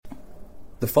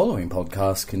The following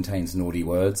podcast contains naughty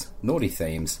words, naughty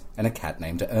themes, and a cat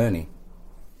named Ernie.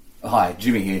 Hi,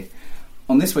 Jimmy here.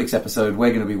 On this week's episode,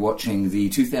 we're going to be watching the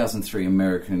 2003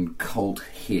 American cult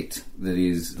hit that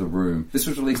is The Room. This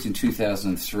was released in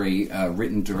 2003,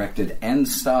 written, directed, and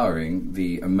starring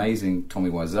the amazing Tommy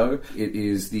Wiseau. It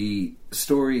is the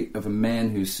story of a man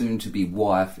whose soon-to-be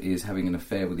wife is having an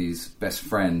affair with his best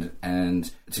friend,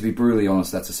 and to be brutally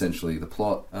honest, that's essentially the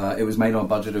plot. It was made on a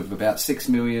budget of about $6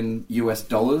 million US,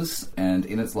 and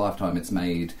in its lifetime it's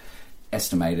made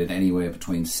estimated anywhere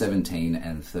between 17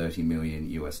 and 30 million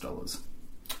US.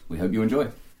 We hope you enjoy.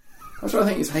 I was trying to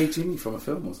think it's Hey Jimmy from a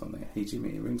film or something. Hey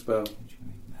Jimmy, it rings a bell. Hey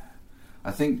Jimmy.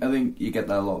 I think you get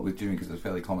that a lot with Jimmy because it's a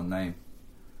fairly common name.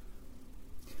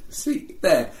 See,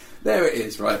 there it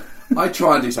is, right? I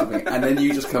try and do something and then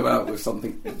you just come out with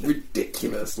something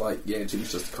ridiculous like, yeah,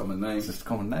 Jimmy's just a common name. It's just a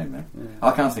common name, man. Yeah.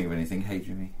 I can't think of anything. Hey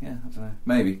Jimmy. Yeah, I don't know.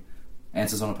 Maybe.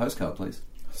 Answers on a postcard, please.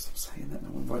 Stop saying that, no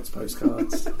one writes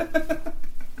postcards.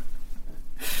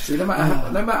 See, no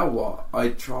matter what, I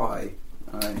try.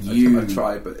 I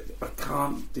try, but I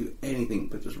can't do anything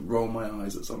but just roll my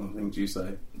eyes at some of the things you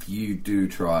say. You do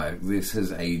try. This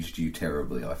has aged you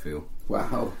terribly, I feel.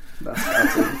 Wow, that's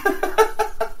it.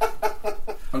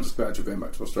 I'm just glad you're going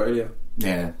back to Australia.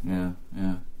 Yeah.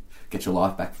 Get your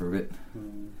life back for a bit.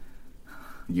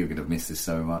 You're going to miss this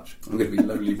so much. I'm going to be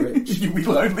lonely rich. You'll be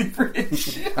lonely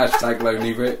rich. Hashtag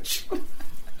lonely rich.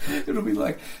 It'll be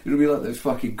like those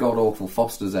fucking god awful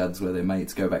Foster's ads where their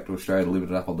mates go back to Australia, live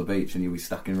it up on the beach, and you'll be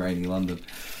stuck in rainy London.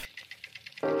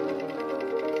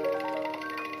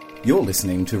 You're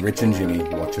listening to Rich and Jimmy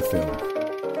Watch a Film.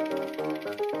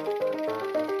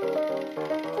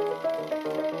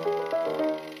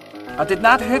 I did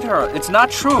not hit her. It's not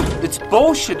true. It's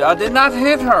bullshit. I did not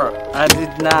hit her. I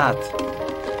did not.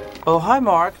 Oh, hi,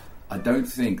 Mark. I don't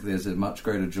think there's a much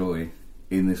greater joy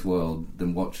in this world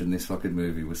than watching this fucking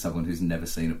movie with someone who's never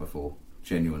seen it before.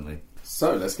 Genuinely.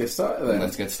 So, let's get started then.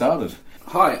 Let's get started.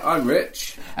 Hi, I'm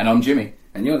Rich. And I'm Jimmy.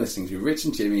 And you're listening to Rich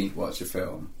and Jimmy Watch a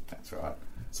Film. That's right.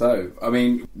 So, I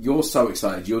mean, you're so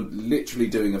excited. You're literally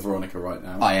doing a Veronica right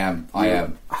now. I am.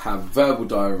 You have verbal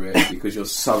diarrhea because you're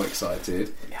so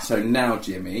excited. Yeah. So now,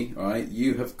 Jimmy, right,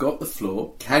 you have got the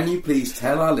floor. Can you please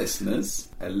tell our listeners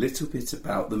a little bit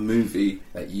about the movie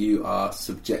that you are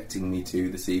subjecting me to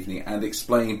this evening and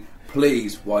explain,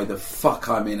 please, why the fuck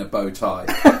I'm in a bow tie?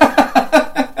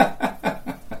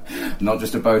 Not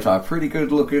just a bow tie, pretty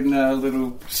good looking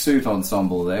little suit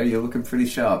ensemble there. You're looking pretty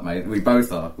sharp, mate. We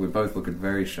both are. We're both looking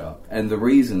very sharp. And the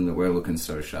reason that we're looking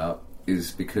so sharp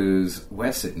is because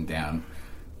we're sitting down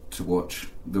to watch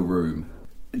The Room.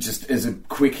 Just as a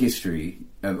quick history,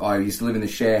 I used to live in the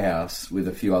share house with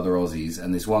a few other Aussies,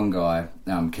 and this one guy,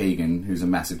 Keegan, who's a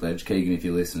massive ledge. Keegan, if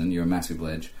you're listening, you're a massive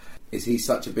ledge. Is he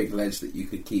such a big ledge that you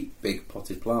could keep big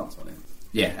potted plants on him?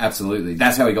 Yeah, absolutely.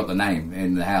 That's how he got the name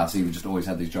in the house. He just always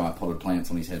had these giant potted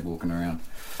plants on his head walking around.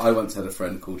 I once had a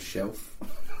friend called Shelf.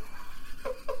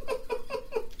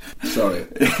 Sorry,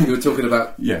 you were talking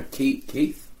about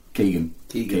Keith? Keegan.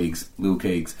 Lil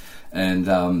Keegs.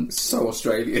 And so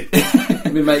Australian.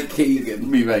 Me mate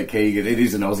Keegan. It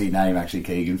is an Aussie name, actually,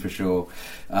 Keegan, for sure.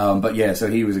 But yeah, so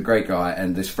he was a great guy,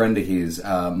 and this friend of his,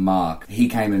 Mark, he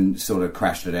came and sort of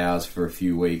crashed at ours for a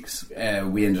few weeks.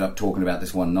 We ended up talking about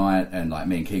this one night, and like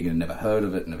me and Keegan had never heard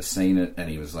of it, never seen it, and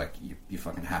he was like, you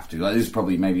fucking have to. Like, this is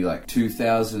probably maybe like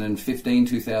 2015,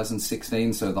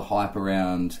 2016, so the hype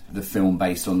around the film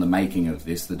based on the making of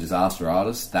this, The Disaster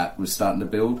Artist, that was starting to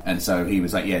build. And so he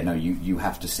was like, yeah, no, you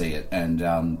have to see it.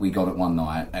 And we got it one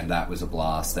night, and that was a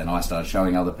blast. Then I started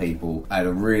showing other people. I had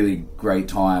a really great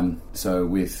time. So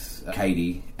with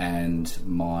Katie and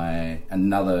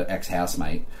another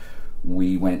ex-housemate,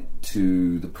 we went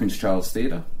to the Prince Charles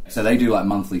Theatre. So they do like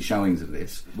monthly showings of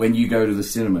this. When you go to the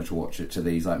cinema to watch it, to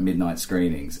these like midnight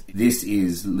screenings, this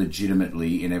is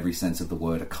legitimately, in every sense of the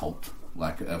word, a cult.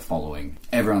 Like a following.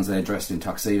 Everyone's there dressed in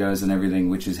tuxedos and everything,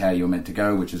 which is how you're meant to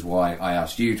go, which is why I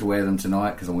asked you to wear them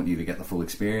tonight, because I want you to get the full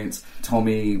experience.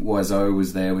 Tommy Wiseau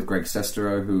was there with Greg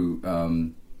Sestero, who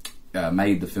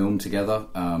made the film together.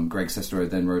 Greg Sestero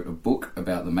then wrote a book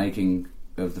about the making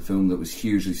of the film that was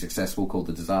hugely successful called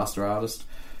The Disaster Artist.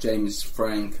 James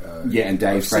Franco. Yeah, and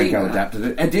Dave Franco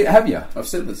adapted it. Have you? I've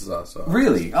seen The Disaster Artist.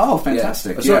 Really? Oh,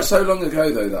 fantastic. Yeah. So long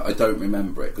ago, though, that I don't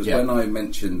remember it. Because Yeah. when I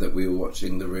mentioned that we were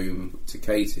watching The Room to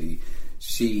Katie,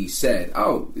 she said,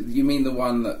 oh, you mean the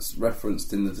one that's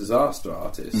referenced in The Disaster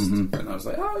Artist? Mm-hmm. And I was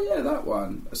like, oh, yeah, that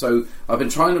one. So I've been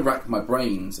trying to rack my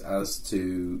brains as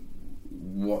to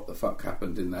what the fuck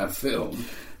happened in that film.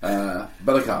 But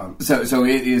I can't. So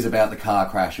it is about the car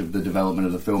crash of the development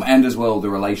of the film, and as well the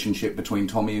relationship between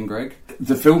Tommy and Greg.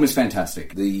 The film is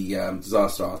fantastic. The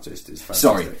Disaster Artist is fantastic.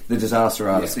 Sorry, The Disaster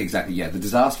Artist, Yeah. exactly, yeah. The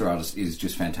Disaster Artist is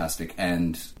just fantastic,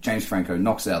 and James Franco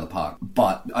knocks it out of the park.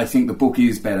 But I think the book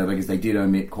is better because they did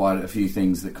omit quite a few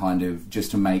things that kind of,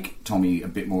 just to make Tommy a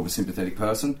bit more of a sympathetic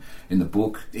person. In the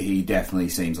book, he definitely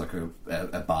seems like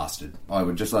a bastard. I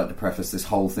would just like to preface this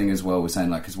whole thing as well with saying,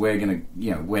 like, because we're going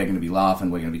to be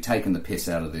laughing, we're going to be taking the piss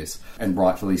out of this, and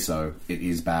rightfully so. It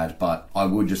is bad, but I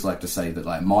would just like to say that,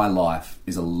 like, my life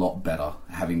is a lot better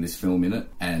having this film in it,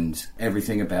 and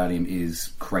everything about him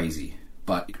is crazy.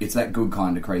 But it's that good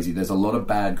kind of crazy. There's a lot of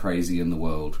bad crazy in the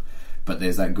world, but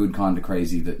there's that good kind of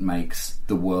crazy that makes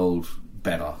the world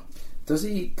better. Does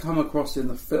he come across in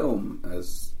the film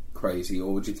as crazy,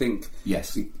 or do you think...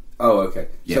 Yes. Oh, okay.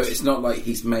 Yes. So it's not like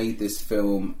he's made this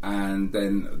film and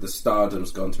then the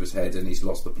stardom's gone to his head and he's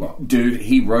lost the plot. Dude,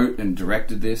 he wrote and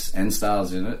directed this and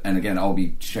stars in it. And again, I'll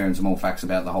be sharing some more facts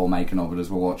about the whole making of it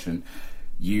as we're watching.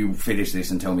 You finish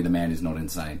this and tell me the man is not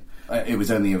insane. It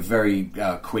was only a very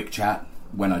quick chat.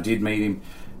 When I did meet him,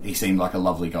 he seemed like a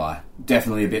lovely guy.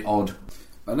 Definitely a bit odd.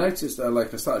 I noticed, I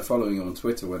started following him on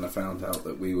Twitter when I found out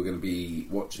that we were going to be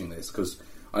watching this, because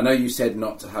I know you said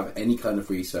not to have any kind of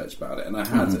research about it, and I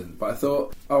hadn't, but I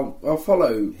thought, I'll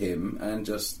follow him and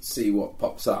just see what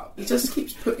pops up. He just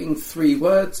keeps putting 3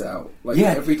 words out,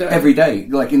 every day. Every day.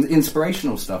 Like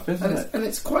inspirational stuff, isn't it? And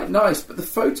it's quite nice, but the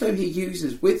photo he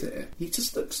uses with it, he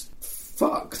just looks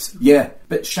fucked. Yeah,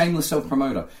 but shameless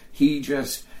self-promoter. He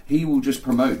will just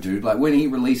promote, dude. Like, when he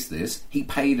released this, he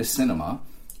paid a cinema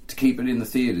to keep it in the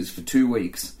theatres for 2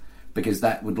 weeks, because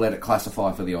that would let it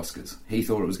classify for the Oscars. He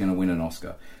thought it was going to win an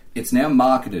Oscar. It's now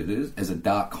marketed as a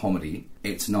dark comedy.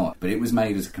 It's not. But it was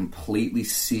made as a completely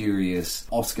serious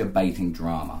Oscar-baiting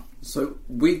drama. So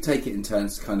we take it in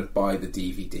turns to kind of buy the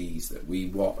DVDs that we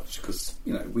watch, because,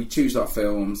 we choose our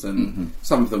films, and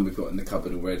some of them we've got in the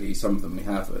cupboard already, some of them we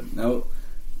haven't. Now,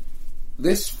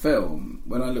 this film,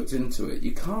 when I looked into it,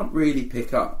 you can't really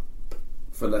pick up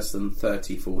for less than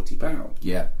 £30-40.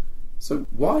 Yeah. So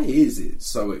why is it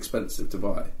so expensive to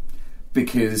buy?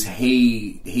 Because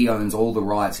he owns all the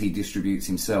rights, he distributes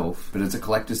himself, but it's a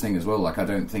collector's thing as well. Like, I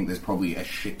don't think there's probably a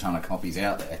shit ton of copies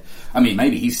out there. I mean,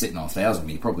 maybe he's sitting on 1,000,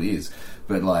 he probably is,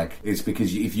 but like, it's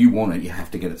because if you want it, you have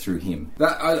to get it through him.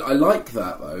 That I like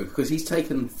that though, because he's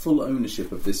taken full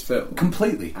ownership of this film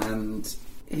Completely. and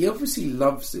he obviously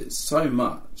loves it so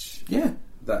much. Yeah.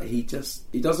 That he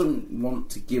doesn't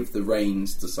want to give the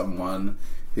reins to someone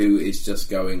who is just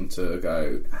going to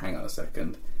go, hang on a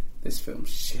second, this film's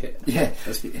shit. Yeah.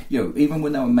 Even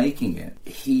when they were making it,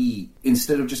 he,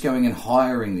 instead of just going and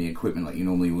hiring the equipment like you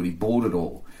normally would, he bought it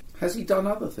all. Has he done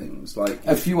other things? Like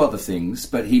a few other things,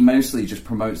 but he mostly just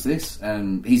promotes this.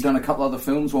 And he's done a couple other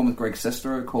films, one with Greg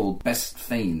Sestero called Best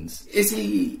Fiends. Is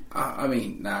he...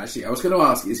 actually, I was going to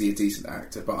ask, is he a decent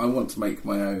actor? But I want to make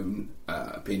my own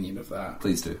opinion of that.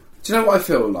 Please do. Do you know what I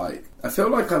feel like? I feel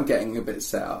like I'm getting a bit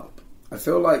set up. I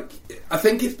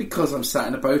think it's because I'm sat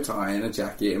in a bow tie and a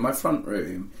jacket in my front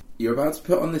room. You're about to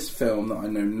put on this film that I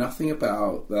know nothing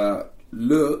about, that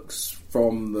looks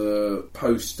from the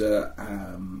poster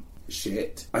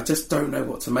shit. I just don't know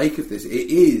what to make of this. It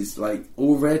is,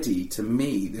 already, to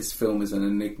me, this film is an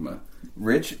enigma.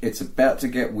 Rich, it's about to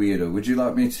get weirder. Would you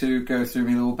like me to go through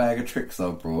my little bag of tricks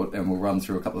I've brought, and we'll run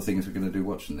through a couple of things we're going to do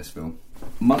watching this film?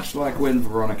 Much like when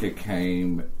Veronica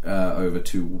came over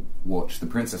to watch The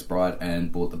Princess Bride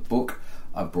and bought the book,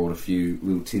 I've brought a few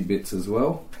little tidbits as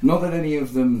well. Not that any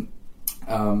of them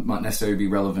might necessarily be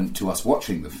relevant to us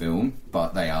watching the film,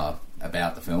 but they are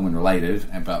about the film and related.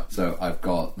 So I've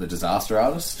got The Disaster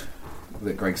Artist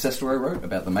that Greg Sestero wrote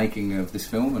about the making of this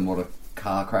film and what a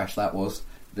car crash that was.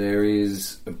 There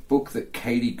is a book that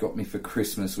Katie got me for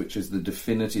Christmas, which is the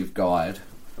definitive guide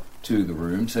to The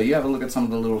Room. So you have a look at some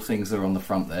of the little things that are on the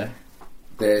front there.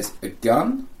 There's a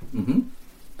gun, an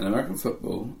American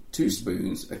football, 2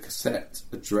 spoons, a cassette,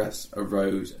 a dress, a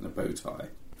rose, and a bow tie.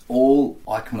 All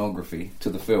iconography to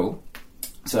the film.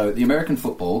 So the American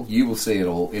football, you will see it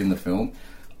all in the film.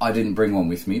 I didn't bring one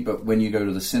with me, but when you go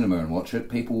to the cinema and watch it,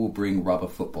 people will bring rubber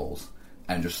footballs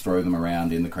and just throw them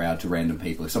around in the crowd to random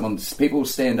people. People will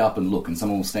stand up and look, and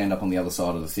someone will stand up on the other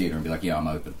side of the theatre and be like, yeah, I'm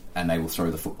open. And they will throw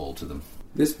the football to them.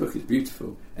 This book is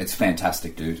beautiful. It's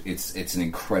fantastic, dude. It's an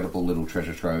incredible little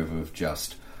treasure trove of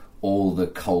just all the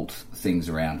cult things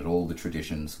around it, all the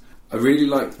traditions. I really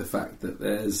like the fact that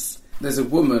there's a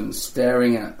woman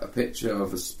staring at a picture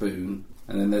of a spoon,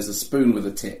 and then there's a spoon with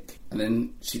a tick. And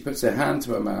then she puts her hand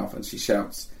to her mouth and she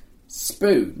shouts,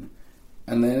 spoon.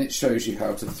 And then it shows you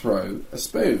how to throw a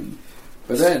spoon.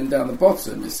 But then down the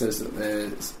bottom it says that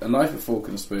there's a knife, a fork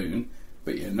and a spoon,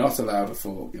 but you're not allowed a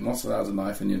fork, you're not allowed a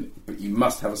knife, but you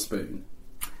must have a spoon.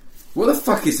 What the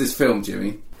fuck is this film,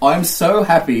 Jimmy? I'm so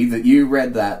happy that you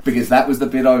read that, because that was the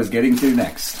bit I was getting to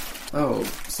next. Oh,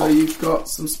 so you've got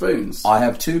some spoons. I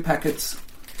have 2 packets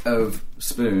of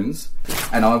spoons,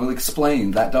 and I will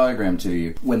explain that diagram to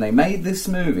you. When they made this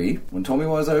movie, when Tommy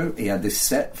Wiseau, he had this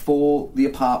set for the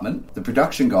apartment, the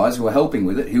production guys who were helping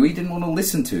with it, who he didn't want to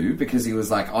listen to because he was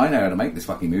like, I know how to make this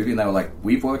fucking movie, and they were like,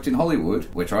 we've worked in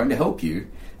Hollywood, we're trying to help you,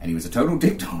 and he was a total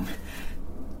dick to him.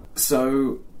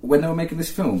 So when they were making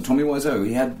this film, Tommy Wiseau,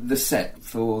 he had the set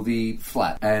for the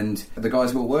flat, and the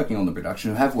guys who were working on the production,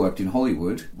 who have worked in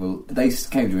Hollywood, well, they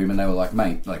came to him and they were like,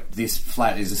 mate, like, this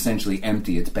flat is essentially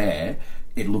empty, it's bare,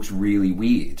 it looks really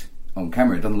weird on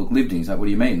camera, it doesn't look lived in. He's like, what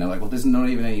do you mean? They're like, well, there's not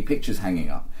even any pictures hanging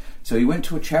up. So he went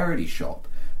to a charity shop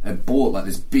and bought like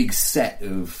this big set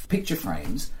of picture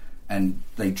frames, and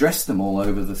they dressed them all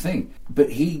over the thing. But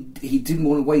he didn't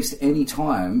want to waste any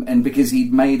time, and because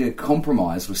he'd made a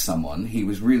compromise with someone, he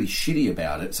was really shitty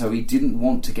about it, so he didn't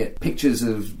want to get pictures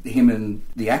of him and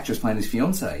the actress playing his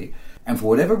fiancée. And for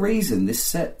whatever reason, this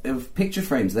set of picture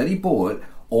frames that he bought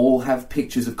all have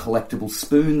pictures of collectible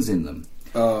spoons in them.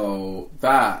 Oh,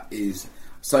 that is...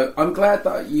 So I'm glad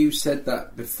that you said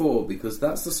that before, because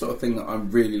that's the sort of thing that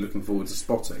I'm really looking forward to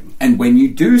spotting. And when you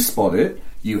do spot it,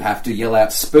 you have to yell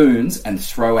out spoons and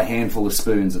throw a handful of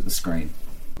spoons at the screen.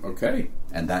 Okay.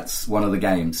 And that's one of the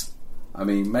games. I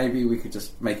mean, maybe we could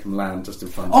just make them land just in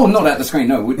front Oh, of us. not at the screen,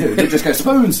 no. We'd just go,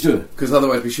 spoons, do it. Because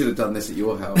otherwise we should have done this at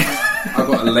your house. I've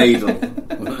got a ladle.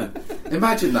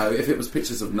 Imagine, though, if it was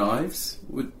pictures of knives.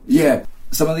 Yeah.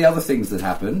 Some of the other things that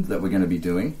happen that we're going to be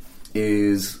doing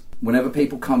is whenever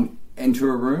people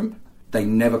enter a room, they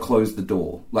never close the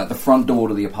door. Like the front door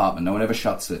to the apartment, no one ever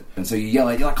shuts it. And so you yell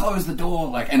at, you're like, close the door.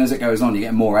 Like, and as it goes on, you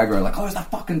get more aggro, like, close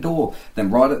that fucking door. Then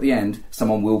right at the end,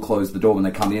 someone will close the door. When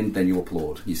they come in, then you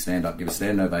applaud. You stand up, give a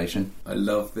standing ovation. I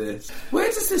love this. Where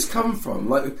does this come from?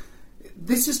 Like,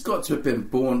 this has got to have been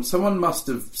born... Someone must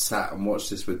have sat and watched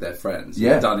this with their friends.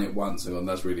 Yeah. They've done it once and gone,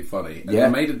 that's really funny. And Yeah.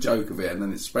 they made a joke of it, and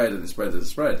then it spread and it spread and it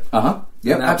spread. Uh-huh.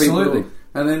 Yeah, And now people- absolutely.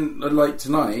 And then, like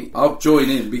tonight, I'll join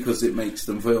in because it makes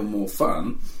them feel more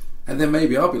fun. And then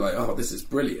maybe I'll be like, oh, this is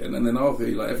brilliant. And then I'll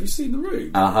be like, have you seen The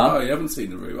Room? Uh-huh. Oh, you haven't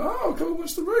seen The Room? Oh, come and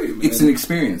watch The Room. And It's then- an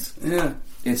experience. Yeah.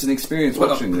 It's an experience Well,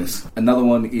 watching this. Another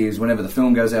one is whenever the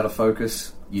film goes out of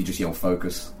focus, you just yell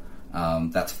focus.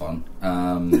 That's fun.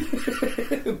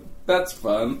 That's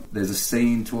fun. There's a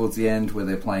scene towards the end where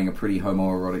they're playing a pretty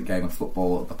homoerotic game of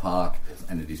football at the park,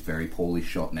 and it is very poorly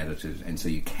shot and edited, and so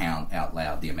you count out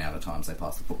loud the amount of times they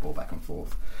pass the football back and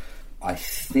forth. I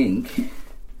think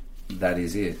that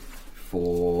is it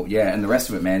for... Yeah, and the rest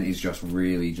of it, man, is just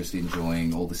really just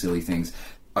enjoying all the silly things.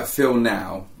 I feel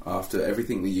now, after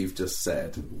everything that you've just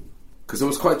said, because I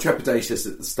was quite trepidatious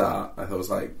at the start. I was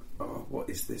like, oh, what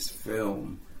is this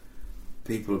film?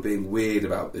 People are being weird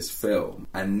about this film.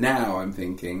 And now I'm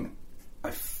thinking, I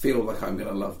feel like I'm going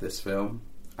to love this film.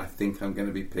 I think I'm going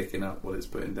to be picking up what it's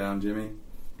putting down, Jimmy.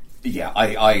 Yeah,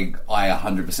 I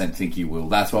 100% think you will.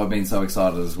 That's why I've been so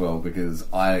excited as well, because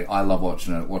I love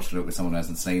watching it with someone who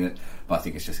hasn't seen it, but I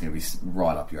think it's just going to be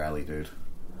right up your alley, dude.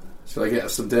 Shall I get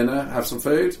us some dinner, have some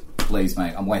food? Please,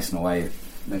 mate, I'm wasting away.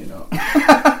 No, you're not.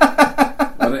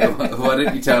 Why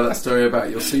don't you tell that story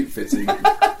about your suit fitting?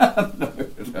 No,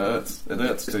 it hurts. It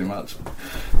hurts too much.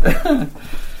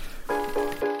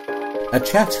 A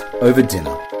chat over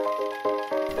dinner.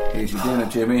 Here's your dinner,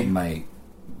 Jimmy. Mate,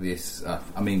 this...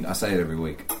 I say it every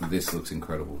week. This looks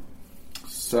incredible.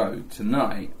 So,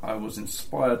 tonight, I was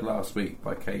inspired last week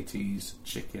by Katie's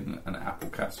chicken and apple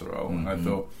casserole. And I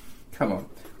thought, come on,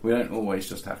 we don't always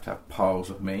just have to have piles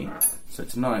of meat. So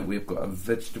tonight we've got a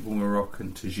vegetable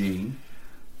Moroccan tagine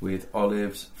with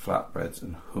olives, flatbreads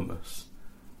and hummus.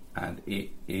 And it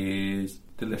is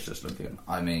delicious looking.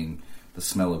 I mean, the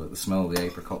smell of it, the smell of the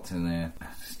apricots in there,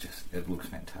 it looks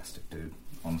fantastic, dude.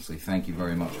 Honestly, thank you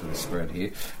very much for the spread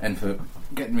here. And for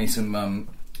getting me some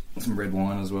red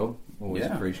wine as well. Always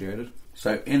appreciated.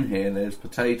 So in here there's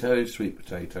potatoes, sweet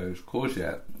potatoes,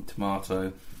 courgette,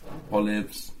 tomato,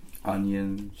 olives,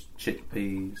 onions,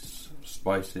 chickpeas,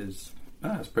 spices.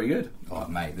 It's pretty good. Oh,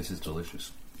 mate, this is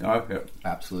delicious. I like it.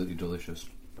 Absolutely delicious.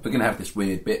 We're going to have this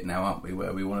weird bit now, aren't we,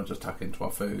 where we want to just tuck into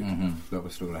our food. But we're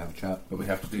still going to have a chat. But we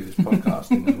have to do this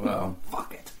podcasting as well.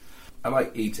 Fuck it. I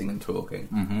like eating and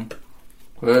talking.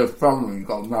 Whereas probably you've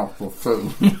got a mouthful of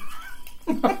food.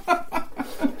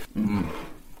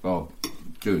 Oh,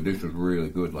 dude, this was really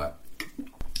good. Like,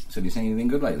 so have you seen anything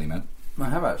good lately, man? I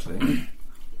have actually.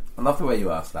 I love the way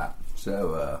you asked that.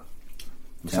 So,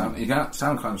 you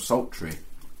sound kind of sultry.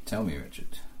 Tell me, Richard,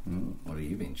 what have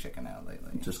you been checking out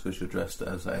lately? Just because you're dressed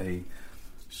as a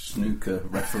snooker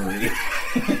referee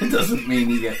it doesn't mean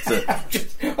you get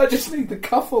to... I just need the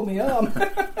cuff on the arm.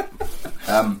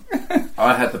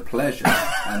 I had the pleasure,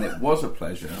 and it was a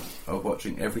pleasure, of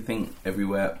watching Everything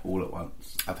Everywhere All at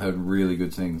Once. I've heard really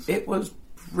good things. It was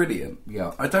brilliant.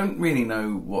 Yeah. I don't really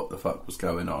know what the fuck was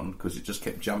going on because it just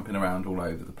kept jumping around all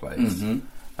over the place. Mm-hmm.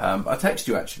 I texted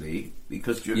you actually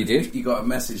because You did? You got a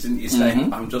message, didn't you,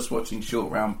 saying I'm just watching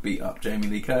Short Round beat up Jamie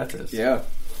Lee Curtis. Yeah.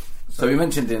 So we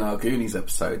mentioned in our Goonies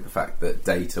episode the fact that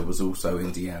Data was also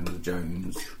Indiana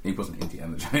Jones. He wasn't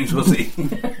Indiana Jones, was he?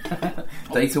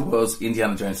 Data was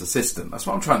Indiana Jones' assistant. That's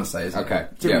what I'm trying to say, isn't Okay.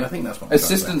 it? Jimmy, Yeah. I think that's what I'm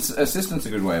trying to say. Assistant's a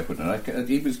good way of putting it.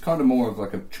 He was kind of more of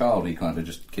like a child he kind of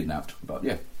just kidnapped. But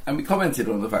yeah. And we commented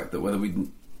on the fact that whether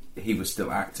he was still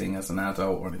acting as an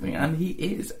adult or anything, and he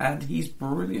is, and he's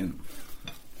brilliant.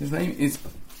 His name is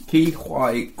Ke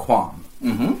Huy Quan.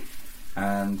 Mm-hmm.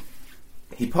 And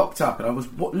he popped up, and I was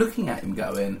looking at him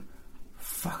going,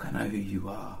 fuck, I know who you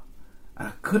are. And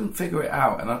I couldn't figure it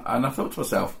out, and I thought to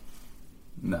myself,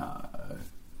 no,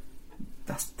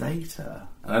 that's Data.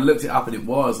 And I looked it up, and it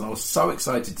was, and I was so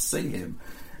excited to see him.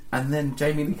 And then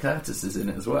Jamie Lee Curtis is in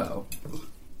it as well.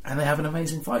 And they have an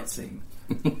amazing fight scene.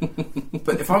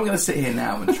 But if I'm going to sit here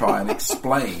now and try and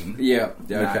explain... Yeah,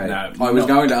 okay. No, I was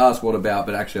going to ask what about,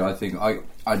 but actually I think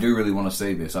I do really want to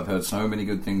see this. I've heard so many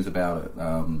good things about it.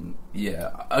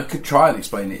 Yeah, I could try and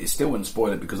explain it. It still wouldn't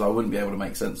spoil it because I wouldn't be able to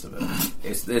make sense of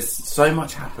it. There's so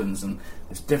much happens and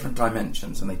there's different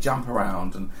dimensions and they jump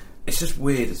around and it's just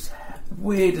weird as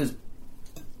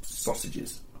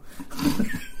sausages.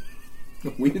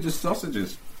 Weird as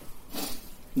sausages.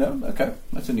 No, okay,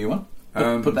 that's a new one.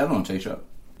 Put that on a t-shirt.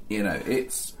 You know,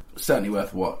 it's certainly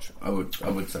worth a watch. I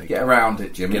would say get around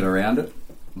it, Jimmy. Get around it.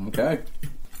 Okay.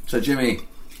 So, Jimmy,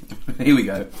 here we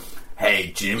go.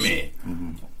 Hey, Jimmy,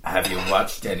 have you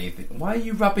watched anything? Why are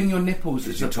you rubbing your nipples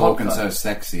as You're you're talking so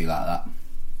sexy like that.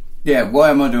 Yeah, why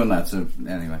am I doing that? So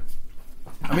anyway,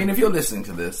 I mean, if you're listening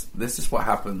to this is what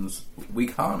happens. We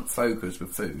can't focus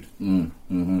with food.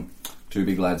 two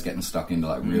big lads getting stuck into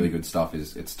like really good stuff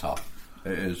it's tough.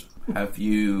 It is. Have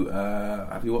you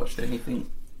watched anything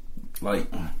like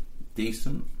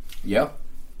decent? Yeah,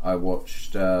 I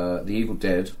watched The Evil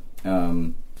Dead.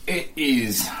 It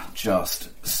is just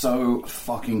so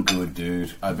fucking good,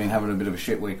 dude. I've been having a bit of a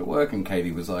shit week at work, and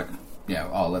Katie was like,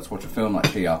 let's watch a film, like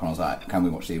she up, and I was like, can we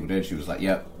watch The Evil Dead? She was like,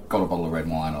 yep. Got a bottle of red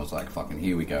wine. I was like, fucking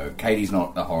here we go. Katie's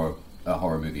not a horror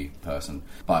movie person,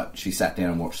 but she sat down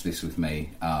and watched this with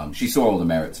me. She saw all the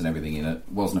merits and everything in it.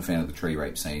 Wasn't a fan of the tree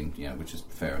rape scene, which is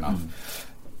fair enough.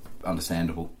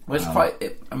 Understandable. Well,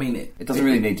 it's it doesn't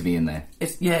really need to be in there.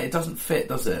 It doesn't fit,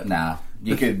 does it? Nah,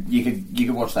 you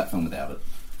could watch that film without it.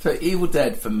 So Evil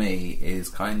Dead for me is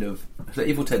kind of... So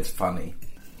Evil Dead's funny.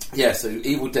 Yeah, so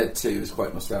Evil Dead 2 is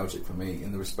quite nostalgic for me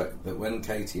in the respect that when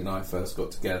Katie and I first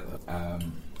got together,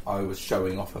 I was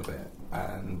showing off a bit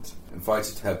and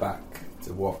invited her back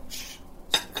to watch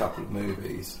a couple of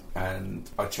movies, and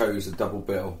I chose a double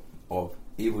bill of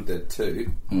Evil Dead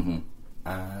 2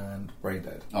 and Brain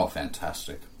Dead. Oh,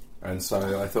 fantastic. And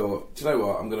so I thought, do you know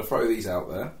what, I'm going to throw these out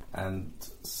there and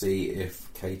see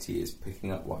if Katie is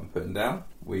picking up what I'm putting down.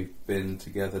 We've been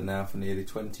together now for nearly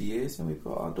 20 years and we've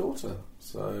got our daughter.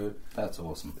 So that's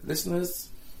awesome. Listeners,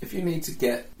 if you need to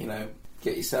get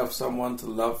yourself someone to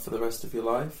love for the rest of your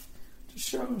life, just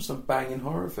show them some banging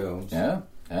horror films. Yeah.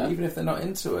 Even if they're not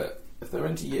into it. If they're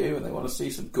into you and they want to see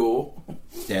some gore.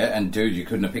 Yeah, and dude, you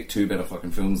couldn't have picked two better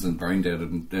fucking films than Brain Dead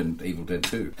and Evil Dead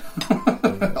 2.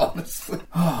 Honestly.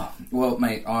 Well,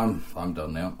 mate, I'm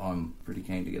done now. I'm pretty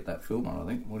keen to get that film on, I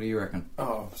think. What do you reckon?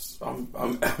 Oh,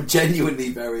 I'm genuinely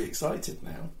very excited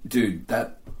now. Dude,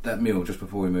 that meal just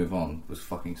before we move on was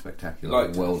fucking spectacular.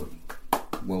 Like,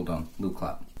 well done. Little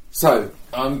clap. So,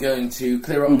 I'm going to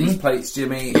clear up these plates,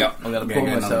 Jimmy. Yep. I'm going to pour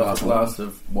myself a glass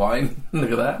of wine.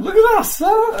 Look at that. Look at us,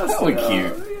 huh? That was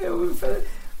cute. Yeah,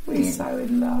 we're so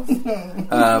in love.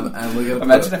 And we're going to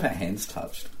imagine if our hands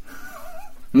touched.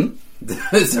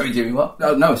 Sorry, Jimmy, what?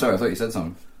 Oh, no, sorry, I thought you said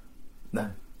something.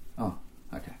 No. Oh,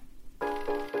 okay.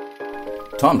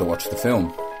 Time to watch the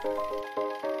film.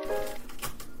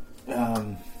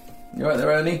 You right there,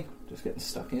 Ernie? Just getting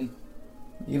stuck in.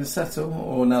 You going to settle,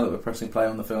 or now that we're pressing play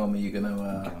on the film, are you going to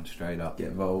going straight up, get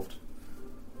involved?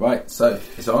 Right, so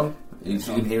it's on. You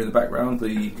can hear in the background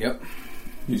the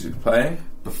music playing.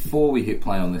 Before we hit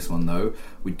play on this one, though,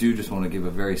 we do just want to give a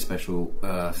very special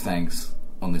thanks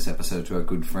on this episode to our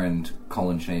good friend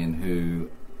Colin Sheehan, who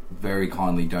very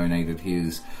kindly donated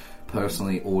his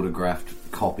personally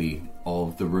autographed copy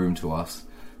of The Room to us.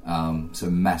 So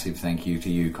massive thank you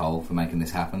to you, Cole, for making this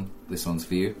happen. This one's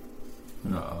for you.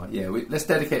 Oh, yeah, let's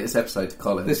dedicate this episode to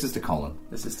Colin. This is to Colin.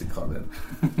 This is to Colin.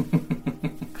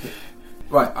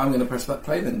 Right, I'm going to press that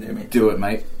play then, Jimmy. Do it,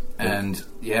 mate. And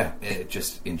yeah,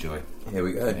 just enjoy. Here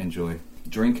we go. Enjoy.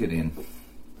 Drink it in.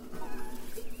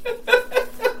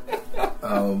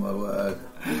 Oh my word.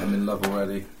 I'm in love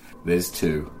already. There's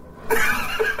 2.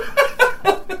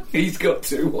 He's got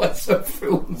 2. What's up,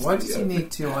 films? Why does he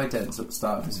need 2 idents at the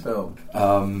start of his film?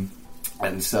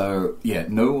 And so, yeah,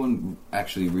 no one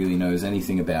actually really knows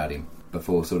anything about him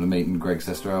before sort of meeting Greg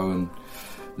Sestero and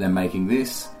them making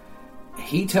this.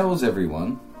 He tells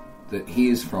everyone that he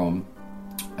is from,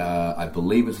 I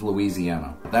believe it's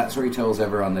Louisiana. That's where he tells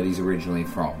everyone that he's originally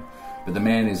from. But the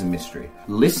man is a mystery.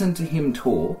 Listen to him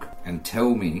talk and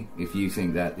tell me if you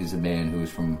think that is a man who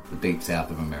is from the deep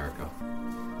south of America.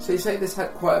 So you say this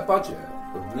had quite a budget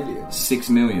of millions? 6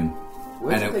 million.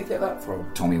 Where did they get that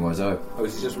from? Tommy Wiseau. Oh,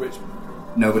 is he just rich?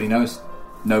 Nobody knows.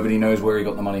 Nobody knows where he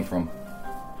got the money from.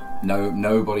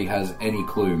 Nobody has any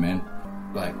clue, man.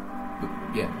 Like,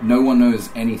 yeah, no one knows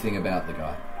anything about the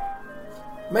guy.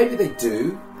 Maybe they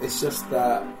do. It's just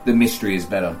that the mystery is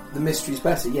better. The mystery's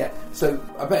better, yeah. So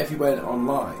I bet if you went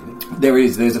online,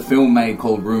 there's a film made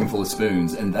called Room Full of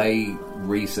Spoons, and they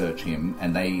research him,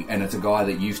 and it's a guy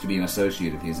that used to be an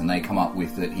associate of his, and they come up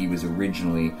with that he was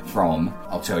originally from.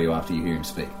 I'll tell you after you hear him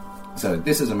speak. So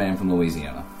this is a man from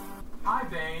Louisiana. Hi,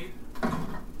 babe.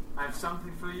 I have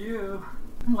something for you.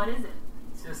 What is it?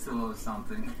 Just a little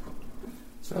something.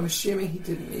 So I'm assuming he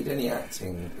didn't need any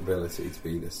acting ability to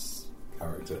be this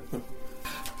character.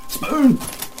 Spoon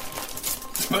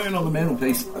on the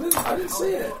mantelpiece. I didn't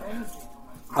see it.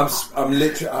 I'm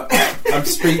literally. I'm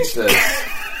speechless.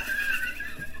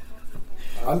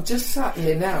 I'm just sat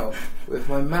here now with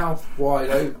my mouth wide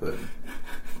open,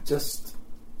 just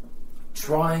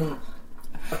trying.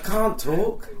 I can't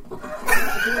talk.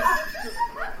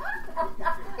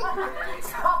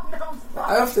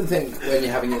 I often think when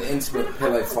you're having an intimate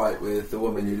pillow fight with the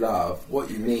woman you love, what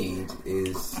you need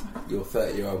is your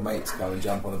 30-year-old mate to come and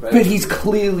jump on the bed. But he's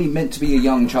clearly meant to be a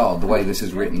young child, the way this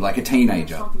is written, like a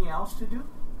teenager. Something else to do?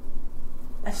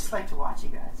 I just like to watch you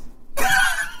guys.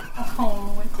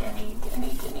 Oh, Denny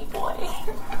boy.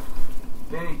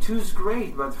 Denny, 2's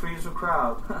great, but 3's a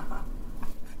crowd.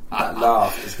 That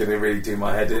laugh is going to really do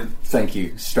my head in. Thank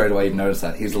you. Straight away, you noticed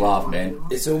that. His laugh, man.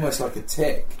 It's almost like a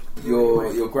tick.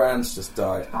 Your grand's just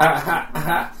died.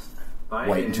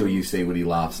 Wait until you see what he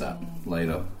laughs at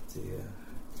later. Dear.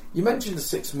 You mentioned a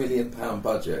 £6 million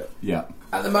budget. Yeah.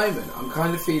 At the moment, I'm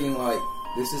kind of feeling like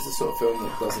this is the sort of film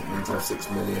that doesn't need to have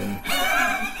 $6 million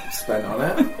spent on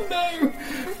it. No.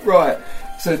 Right.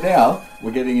 So now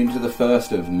we're getting into the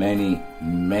first of many,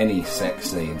 many sex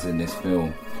scenes in this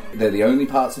film. They're the only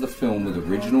parts of the film with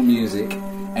original music,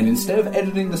 and instead of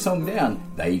editing the song down,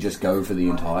 they just go for the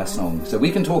entire song. So we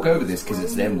can talk over this because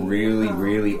it's them really,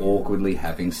 really awkwardly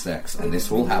having sex, and this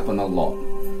will happen a lot.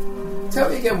 Tell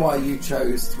me again why you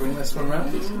chose to bring this one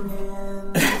round.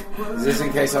 Is this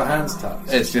in case our hands touch?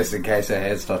 It's just in case our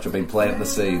hands touch. I've been planting the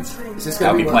seeds.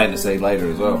 I'll be planting the seed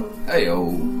later as well. Hey-oh.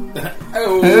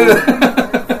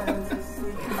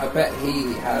 I bet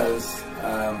he has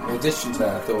auditioned her.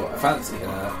 I thought, I fancy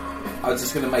her. I was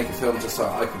just going to make a film just so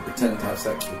I could pretend to have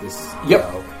sex with this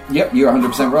girl. Yep, you're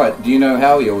 100% right. Do you know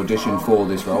how he auditioned for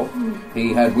this role?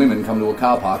 He had women come to a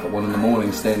car park at 1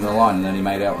 a.m, stand in a line, and then he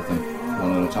made out with them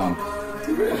one at a time.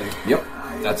 Really? Yep.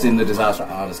 That's in the Disaster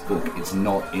Artist book. It's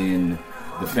not in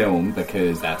the film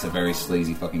because that's a very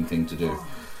sleazy fucking thing to do.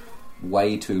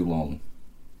 Way too long.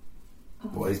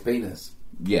 What, his penis?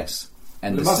 Yes.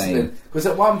 And but the it must same. have been, because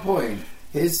at one point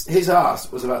his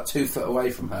ass was about 2 foot away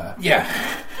from her. Yeah.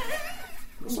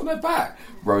 What's on her back?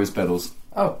 Rose petals.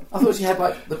 Oh, I thought she had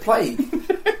like the plague.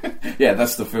 Yeah,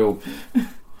 that's the film.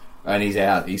 And he's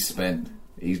out. He's spent.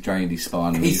 He's drained his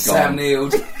spine. And He's gone. Sam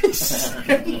Neild.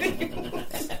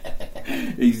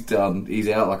 He's done. He's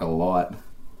out like a light.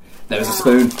 There was a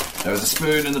spoon. There was a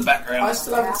spoon in the background. I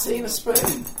still haven't seen a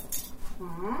spoon.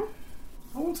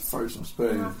 I want to throw some I'm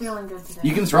spoons. not feeling good today.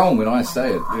 You can throw them when I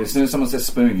say it. As soon as someone says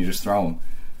spoon, you just throw them.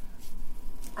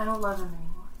 I don't love him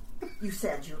anymore. You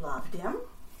said you loved him.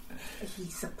 He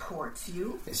supports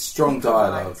you. It's strong He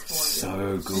dialogue. provides for So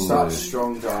you. good. Such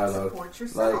strong dialogue. Support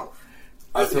yourself.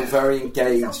 I feel very He's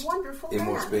engaged a wonderful in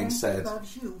what's man, being and said. He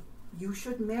loves you. You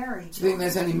should marry. Do you think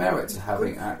there's any merit to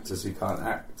having actors who can't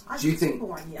act? Do you think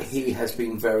he has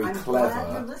been very I'm glad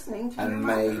clever you're listening to and your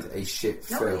made mother. a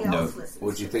shit Nobody film? else listens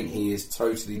Or do you to think me. he is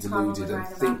totally You're deluded probably and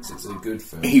right thinks about it's that. a good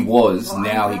film? He was. Well, I'm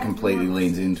Now he glad completely you're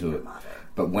leans listening into to it. your mother.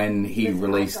 But when he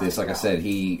released this, like I said,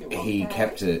 he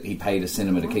kept it. He paid a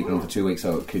cinema to keep it on for 2 weeks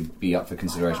so it could be up for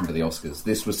consideration for the Oscars.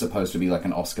 This was supposed to be like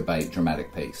an Oscar bait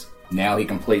dramatic piece. Now he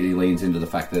completely leans into the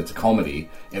fact that it's a comedy.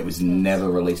 It was never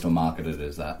released or marketed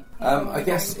as that. I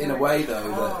guess in a way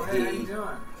though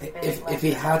that if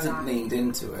he hadn't leaned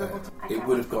into it, it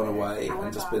would have gone away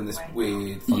and just been this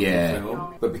weird fucking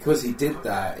film. But because he did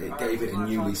that, it gave it a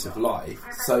new lease of life.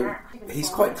 So he's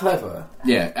quite clever.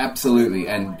 Yeah, absolutely.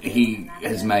 And he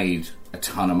has made a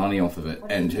ton of money off of it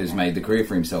and has made the career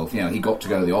for himself. You know, he got to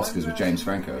go to the Oscars with James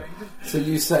Franco. So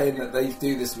you're saying that they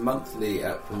do this monthly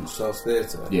at Prince Charles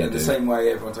Theatre? Yeah, in the same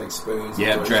way everyone takes spoons.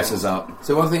 Yeah, dresses up.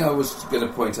 So one thing I was going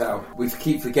to point out, we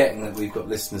keep forgetting that we've got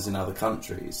listeners in other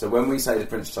countries. So when we say the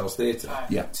Prince Charles Theatre,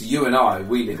 to you and I,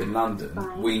 we live in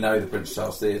London, we know the Prince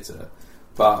Charles Theatre.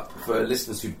 But for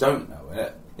listeners who don't know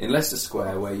it, in Leicester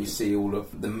Square, where you see all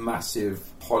of the massive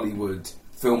Hollywood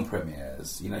film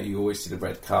premieres, you know, you always see the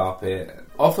red carpet.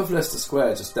 Off of Leicester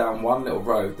Square, just down one little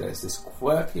road, there's this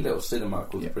quirky little cinema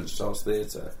called the Prince Charles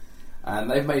Theatre, and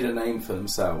they've made a name for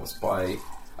themselves by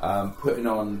putting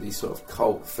on these sort of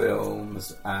cult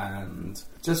films and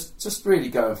just really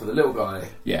going for the little guy.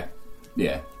 Yeah.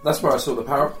 That's where I saw the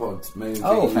Parapod movie.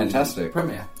 Oh, fantastic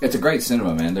premiere. It's a great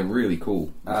cinema, man. They're really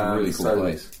cool. It's a really cool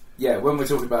place. Yeah, when we're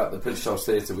talking about the Prince Charles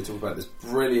Theatre, we're talking about this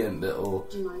brilliant little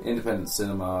independent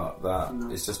cinema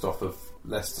that is just off of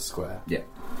Leicester Square. Yeah.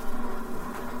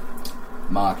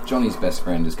 Mark, Johnny's best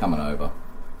friend is coming over.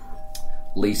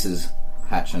 Lisa's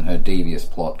hatching her devious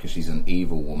plot because she's an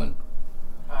evil woman.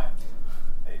 Hi.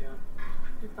 How you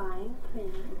doing? Fine,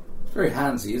 please. Very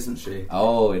handsy, isn't she?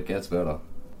 Oh, it gets better.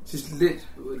 She's lit.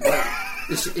 Like,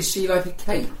 is she like a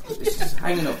cape? Is she just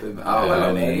hanging off him? Oh,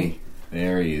 hello, Ernie.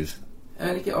 There he is.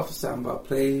 Ernie, get off the soundbar,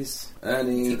 please.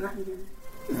 Ernie.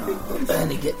 Oh,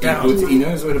 Ernie, get He, down. he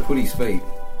knows where to put his feet.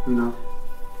 No.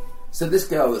 So this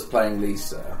girl that's playing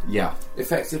Lisa, Yeah.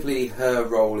 effectively her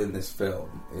role in this film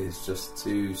is just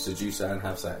to seduce her and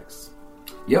have sex.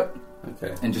 Yep.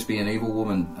 Okay. And just be an evil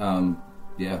woman.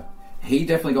 Yeah. He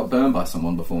definitely got burned by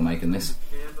someone before making this.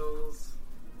 Candles.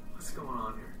 What's going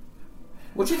on here?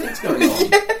 What do you think's going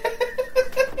on?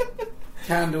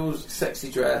 Candles, sexy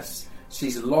dress.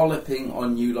 She's lolloping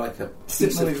on you like a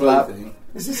piece of clothing.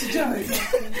 Is this a joke?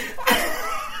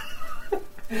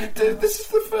 Dude, this is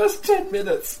the first 10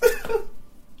 minutes.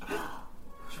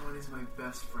 Johnny's my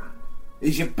best friend.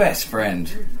 He's your best friend.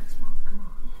 Next month, come on.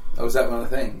 Oh, is that one of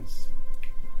the things?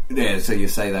 Yeah, so you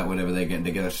say that whenever they're getting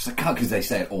together. It's just like, because they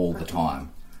say it all the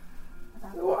time.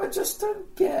 Well, I just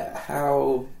don't get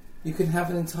how you can have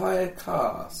an entire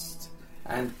cast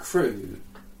and crew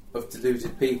of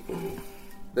deluded people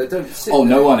that don't sit Oh,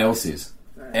 there. no one else is.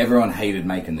 Everyone hated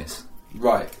making this.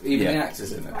 Right, even Yeah. the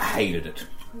actors in it. Hated it.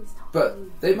 But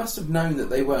they must have known that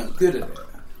they weren't good at it.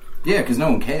 Yeah, because no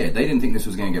one cared. They didn't think this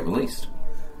was going to get released.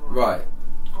 Right.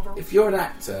 If you're an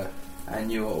actor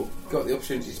and you've got the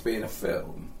opportunity to be in a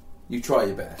film, you try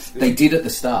your best. They did at the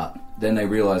start. Then they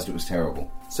realised it was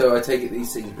terrible. So I take it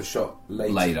these scenes were shot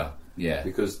Later, yeah.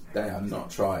 because they are not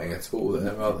trying at all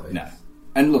there, are they? No.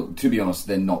 And look, to be honest,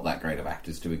 they're not that great of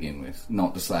actors to begin with.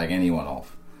 Not to slag anyone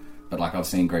off. But like I've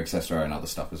seen Greg Sestero and other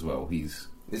stuff as well. He's...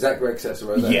 Is that Greg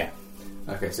Sestero there? Yeah.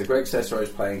 Okay, so Greg Sestero is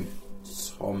playing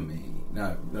Tommy.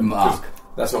 No, Mark.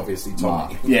 That's obviously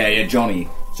Tommy. Mark. Yeah, Johnny.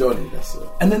 Johnny, that's it.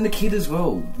 And then the kid as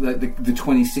well. Like the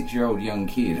 26-year-old young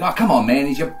kid. Oh, come on, man.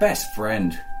 He's your best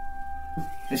friend.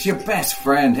 It's your best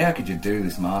friend. How could you do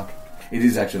this, Mark? It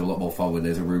is actually a lot more fun when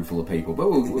there's a room full of people, but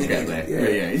we'll get there.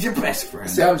 Yeah. He's your best friend.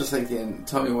 See, I'm just thinking,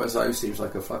 Tommy Wiseau seems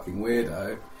like a fucking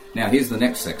weirdo. Now, here's the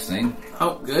next sex scene.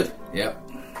 Oh, good. Yep.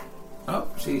 Oh,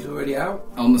 she's already out.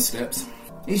 On the steps.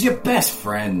 He's your best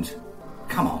friend.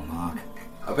 Come on, Mark.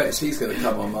 I bet she's going to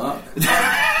come on, Mark.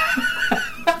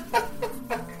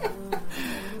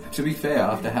 To be fair,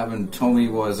 after having Tommy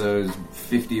Wiseau's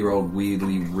 50-year-old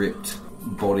weirdly ripped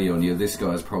body on you, this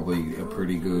guy's probably a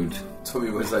pretty good... Tommy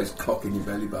Wiseau's cock in your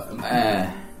belly button.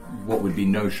 What would be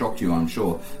no shock to you, I'm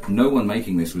sure. No one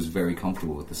making this was very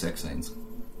comfortable with the sex scenes.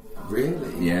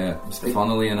 Really? Yeah,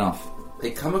 funnily enough.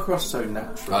 They come across so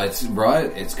natural. It's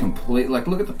right, it's complete... Like,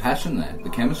 look at the passion there, the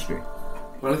chemistry.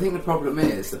 Well, I think the problem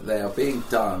is that they are being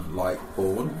done like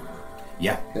porn.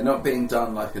 Yeah. They're not being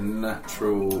done like a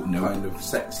natural kind of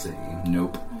sex scene.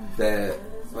 Nope. They're,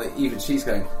 like, even she's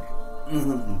going...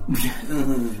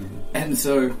 And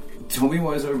so, Tommy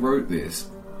Wiseau wrote this,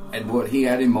 and what he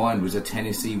had in mind was a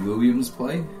Tennessee Williams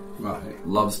play. Right.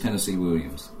 Loves Tennessee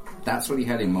Williams. That's what he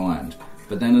had in mind.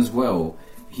 But then as well,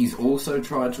 he's also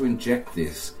tried to inject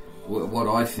this, what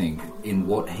I think, in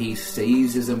what he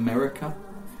sees as America.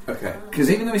 Okay.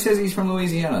 Because even though he says he's from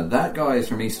Louisiana, that guy is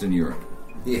from Eastern Europe.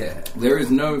 Yeah. There is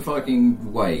no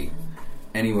fucking way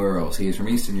anywhere else. He is from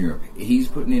Eastern Europe. He's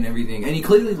putting in everything, and he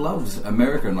clearly loves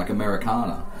America and like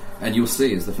Americana. And you'll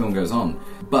see as the film goes on.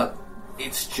 But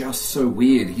it's just so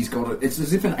weird. He's got it. It's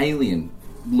as if an alien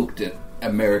looked at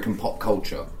American pop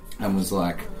culture and was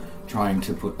like trying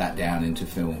to put that down into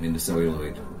film, into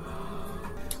celluloid.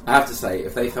 I have to say,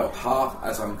 if they felt half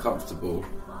as uncomfortable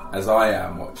as I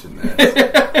am watching this,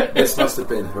 this must have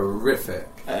been horrific.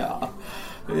 Yeah.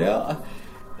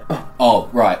 Oh,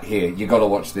 right, here. You got to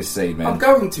watch this scene, man. I'm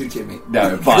going to, Jimmy.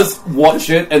 No, but watch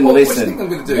it and What do you listen. think I'm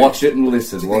gonna do? Watch it and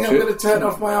listen. Do you Watch think I'm it. going to turn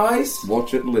off my eyes?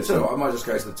 Watch it and listen. So I might just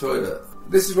go to the toilet.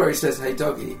 This is where he says, "Hey,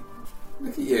 doggy,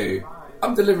 look at you."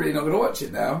 I'm deliberately not going to watch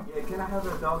it now. Yeah, can I have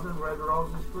a dozen red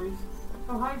roses, please?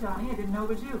 Oh, hi, Johnny. I didn't know it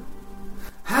was you.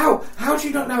 How? How do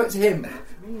you not know it's him?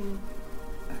 Me.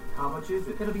 How much is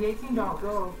it? It'll be $18.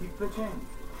 Go, keep the change.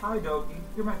 Hi, Doggy.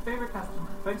 You're my favorite customer.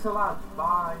 Thanks a lot.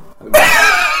 Bye.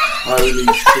 Holy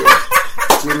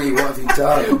shit. Jimmy, what have you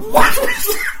done?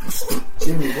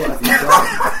 Jimmy, what have you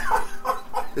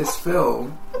done? This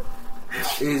film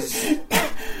is...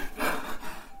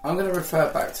 I'm going to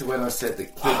refer back to when I said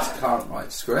that kids can't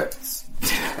write scripts.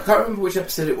 I can't remember which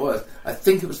episode it was. I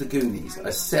think it was The Goonies.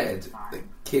 I said that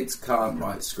kids can't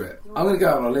write script. I'm going to go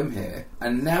out on a limb here,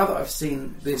 and now that I've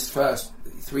seen this first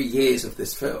 3 years of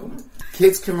this film,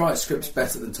 kids can write scripts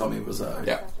better than Tommy Wiseau.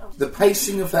 Yeah. The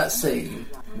pacing of that scene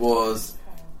was,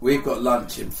 we've got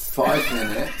lunch in 5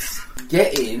 minutes,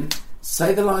 get in,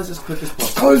 say the lines as quick as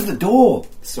possible. Close the door.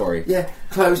 Sorry. Yeah,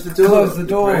 close the door. Close the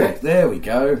door. Prick. There we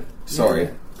go. Sorry.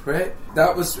 Yeah, prick.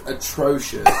 That was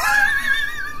atrocious.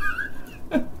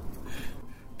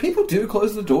 People do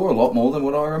close the door a lot more than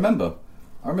what I remember.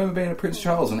 I remember being at Prince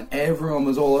Charles and everyone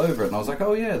was all over it, and I was like,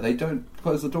 oh yeah, they don't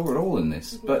close the door at all in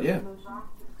this. But yeah.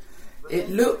 It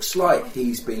looks like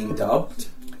he's been dubbed.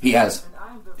 He has.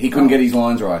 He couldn't get his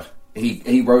lines right.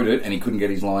 He wrote it and he couldn't get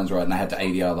his lines right, and they had to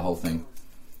ADR the whole thing.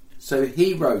 So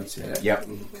he wrote it. Yep.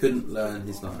 And he couldn't learn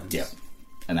his lines. Yep.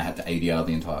 And they had to ADR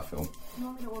the entire film. You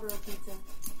want me to order a pizza?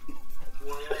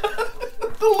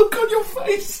 The look on your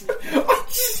face! I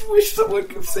just wish someone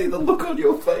could see the look on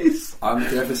your face. I'm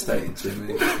devastated,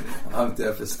 Jimmy. I'm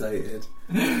devastated.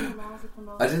 I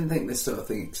didn't think this sort of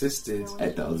thing existed.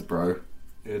 It does, bro.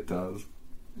 It does.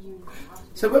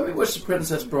 So when we watched The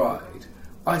Princess Bride,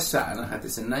 I sat and I had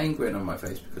this inane grin on my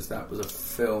face because that was a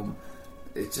film.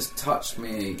 It just touched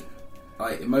me,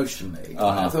 like, emotionally.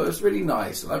 Uh-huh. I thought it was really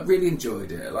nice. I really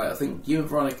enjoyed it. Like, I think you and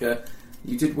Veronica,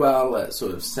 you did well at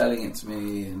sort of selling it to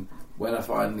me, and when I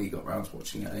finally got round to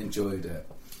watching it, I enjoyed it.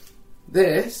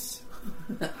 This,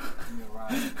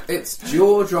 it's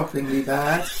jaw-droppingly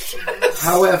bad.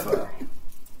 However,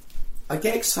 I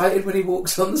get excited when he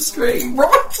walks on the screen.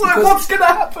 Right, Because what's going to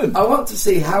happen? I want to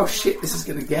see how shit this is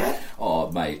going to get.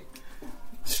 Oh, mate.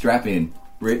 Strap in.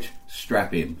 Rich,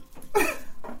 strap in.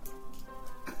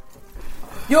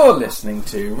 You're listening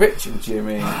to Rich and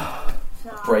Jimmy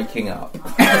breaking up.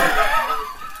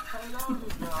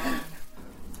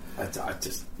 I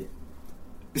just...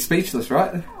 Speechless,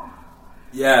 right?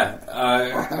 Yeah, I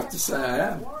have to say I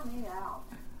am. Pour me out.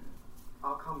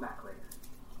 I'll come back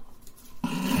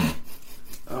later.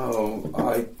 Oh,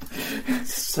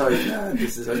 so glad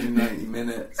this is only 90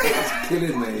 minutes. It's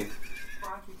killing me.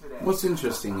 What's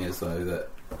interesting is, though, that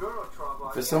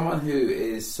for someone who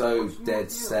is so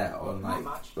dead set on,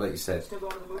 like you said,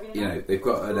 you know, they've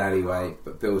got an alleyway,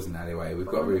 but build an alleyway. We've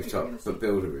got a rooftop, but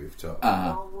build a rooftop.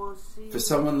 For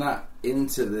someone that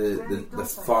into the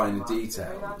finer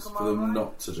details, for them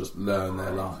not to just learn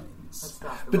their lines.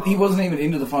 But he wasn't even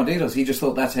into the fine details. He just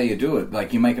thought that's how you do it.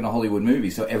 Like, you're making a Hollywood movie,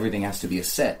 so everything has to be a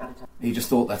set. He just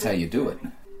thought that's how you do it.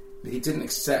 He didn't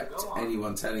accept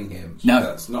anyone telling him No.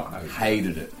 that's not how you do it.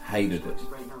 Hated it. Hated it.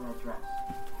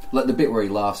 Like the bit where he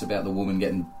laughs about the woman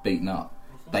getting beaten up.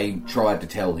 They tried to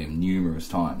tell him numerous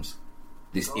times,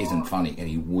 this isn't funny, and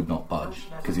he would not budge.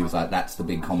 Because he was like, that's the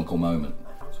big comical moment.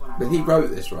 But he wrote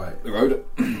this, right? He wrote it.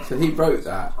 So he wrote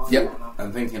that. Yep.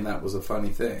 And thinking that was a funny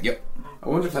thing. Yep. I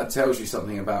wonder if that tells you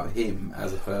something about him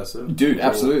as a person. Dude, Or-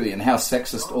 absolutely, and how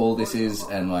sexist all this is,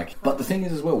 and like... But the thing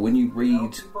is as well, when you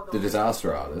read The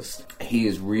Disaster Artist, he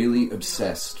is really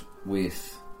obsessed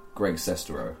with Greg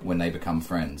Sestero when they become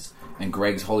friends. And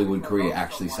Greg's Hollywood career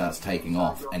actually starts taking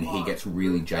off, and he gets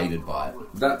really jaded by it.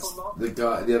 That's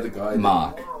the other guy.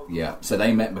 Mark, yeah. So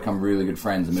they met, become really good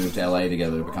friends, and moved to LA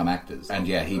together to become actors. And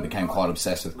yeah, he became quite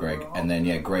obsessed with Greg. And then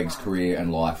yeah, Greg's career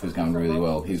and life was going really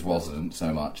well. His wasn't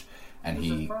so much. And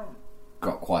he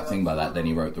got quite thing by that. Then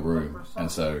he wrote The Room. And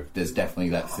so there's definitely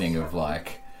that thing of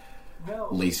like,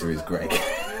 Lisa is Greg.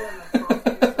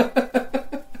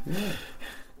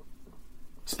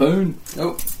 Spoon.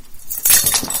 Oh.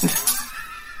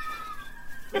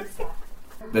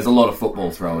 There's a lot of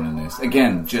football thrown in this.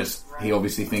 Again, just, he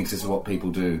obviously thinks this is what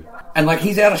people do. And, like,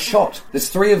 he's out of shot. There's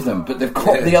 3 of them, but they've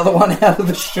cropped the other one out of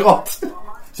the shot.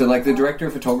 So, like, the director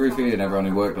of photography and everyone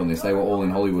who worked on this, they were all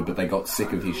in Hollywood, but they got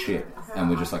sick of his shit. And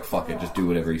were just like, fuck it, just do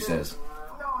whatever he says.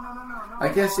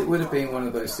 I guess it would have been one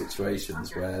of those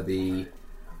situations where the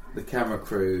camera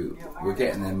crew were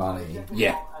getting their money.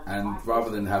 Yeah. And rather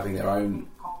than having their own,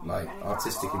 like,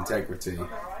 artistic integrity,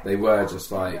 they were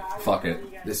just like, Fuck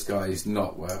it. this guy is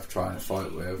not worth trying to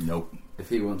fight with. Nope. If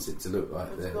he wants it to look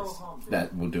like this.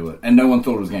 That will do it. And no one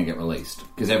thought it was going to get released.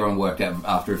 Because everyone worked out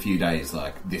after a few days,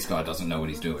 like, this guy doesn't know what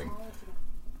he's doing.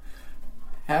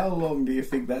 How long do you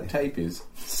think that tape is?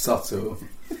 Subtle.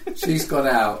 She's gone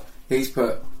out. He's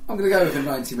put, I'm going to go with a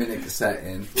 90-minute cassette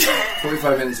in.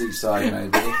 45 minutes each side,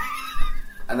 maybe.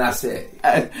 And that's it.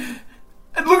 And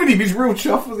look at him, he's real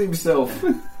chuffed with himself.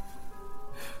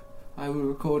 I will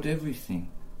record everything.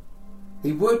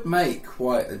 He would make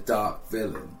quite a dark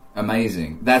villain.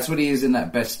 Amazing. That's what he is in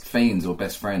that Best Fiends or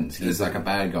Best Friends. He's like a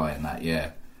bad guy in that,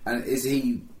 yeah. And is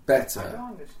he better?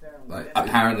 Like,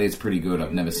 apparently it's pretty good.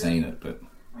 I've never seen it, but...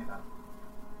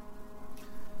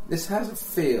 This has a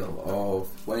feel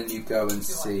of when you go and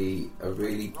see a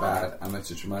really bad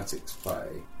amateur dramatics play,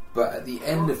 but at the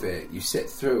end of it, you sit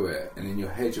through it, and in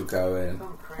your head you're going,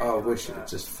 oh, I wish it would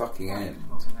just fucking end.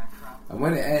 And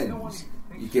when it ends,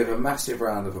 you give a massive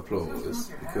round of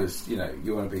applause, because, you know,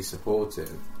 you want to be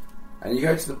supportive. And you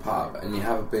go to the pub, and you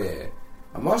have a beer,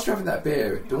 and whilst you're having that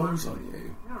beer, it dawns on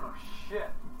you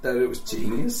that it was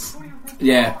genius.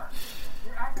 Yeah.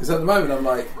 Because at the moment, I'm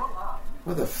like,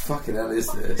 what the fucking hell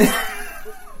is this?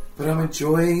 But I'm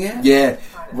enjoying it. Yeah,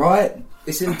 right?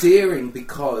 It's endearing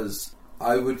because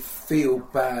I would feel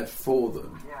bad for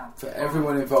them, for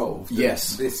everyone involved.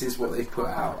 Yes. This is what they put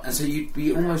out. And so you'd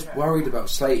be almost worried about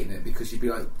slating it because you'd be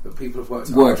like, but people have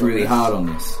worked really hard on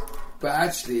this. But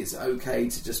actually, it's okay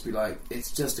to just be like,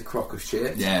 it's just a crock of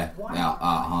shit. Yeah,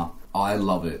 I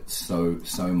love it so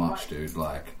much, dude.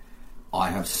 Like, I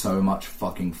have so much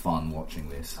fucking fun watching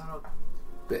this.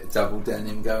 Bit of double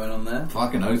denim going on there.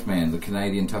 Fucking oath, man. The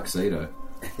Canadian tuxedo.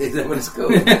 Is that what it's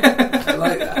called? I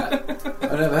like that.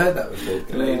 I've never heard that before.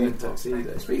 Canadian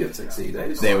tuxedo. Speaking of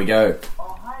tuxedos. There we go.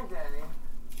 Oh, hi, Danny.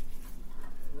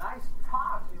 Nice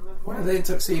pot. Why are they in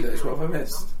tuxedos? What have I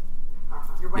missed?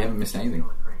 You haven't missed anything.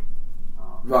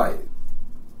 Right.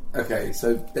 Okay,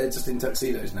 so they're just in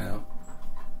tuxedos now.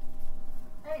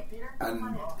 Hey, Peter.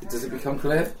 And does it become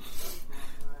clear?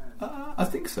 I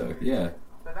think so, yeah.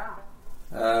 Sit down.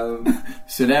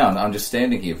 Sit down. I'm just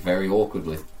standing here very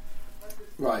awkwardly.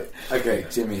 Right. Okay,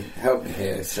 Jimmy, help me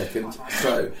here a second.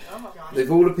 So,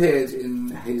 they've all appeared in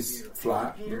his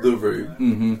flat, the room.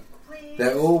 Mm-hmm.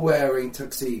 They're all wearing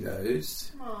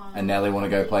tuxedos. And now they want to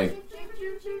go play...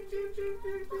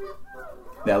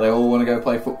 Now they all want to go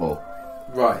play football.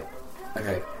 Right.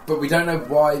 Okay. But we don't know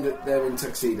why they're in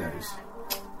tuxedos.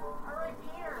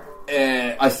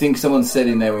 I think someone said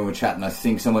in there when we were chatting, I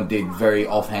think someone did very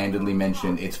offhandedly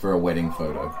mention it's for a wedding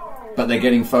photo. But they're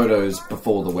getting photos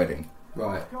before the wedding.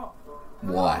 Right.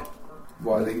 Why?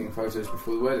 Why are they getting photos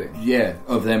before the wedding? Yeah,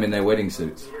 of them in their wedding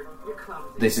suits.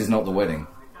 This is not the wedding.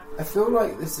 I feel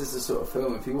like this is the sort of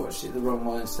film, if you watched it the wrong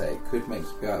mindset, it could make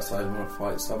you go outside and want to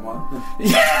fight someone.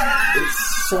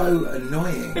 It's so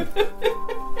annoying.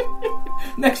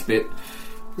 Next bit.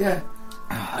 Yeah.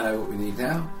 I know what we need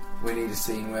now. We need a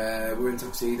scene where we're in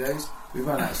tuxedos, we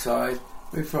run outside,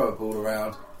 we throw a ball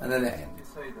around, and then it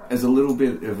ends. There's a little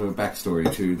bit of a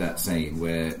backstory to that scene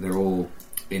where they're all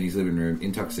in his living room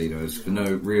in tuxedos for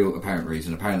no real apparent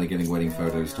reason, apparently getting wedding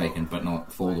photos taken, but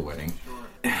not for the wedding.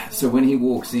 So when he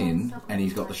walks in and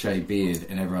he's got the shaved beard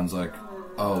and everyone's like,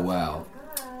 oh wow,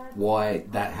 why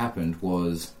that happened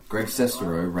was Greg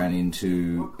Sestero ran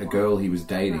into a girl he was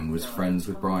dating, was friends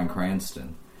with Bryan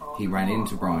Cranston. He ran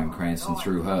into Bryan Cranston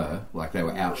through her, like they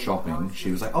were out shopping.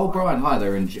 She was like, oh Bryan, hi,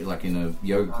 they're in a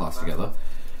yoga class together.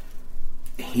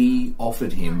 He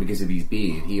offered him, because of his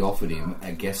beard, he offered him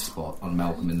a guest spot on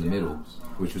Malcolm in the Middle,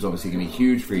 which was obviously going to be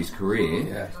huge for his career.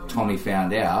 Yeah. Tommy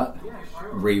found out,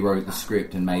 rewrote the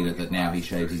script and made it that now he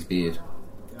shaved his beard.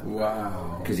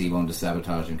 Wow. Because he wanted to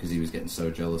sabotage him because he was getting so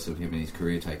jealous of him and his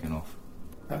career taken off.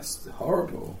 That's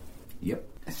horrible. Yep.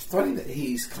 It's funny that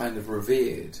he's kind of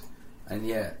revered, and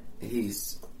yet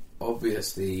he's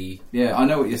obviously... Yeah, I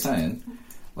know what you're saying.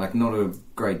 Like, not a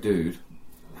great dude.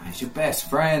 He's your best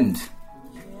friend.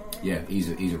 Yeah, he's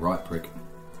a right prick.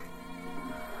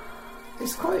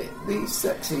 It's quite... These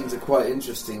sex scenes are quite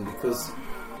interesting because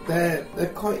they're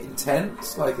quite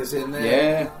intense, like as in they're...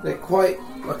 Yeah. They're quite...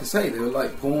 Like I say, they were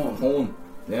like porn. Porn.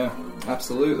 Yeah,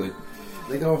 absolutely.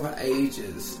 They go on for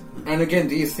ages. And again,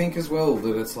 do you think as well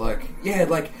that it's like, yeah,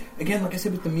 like, again, like I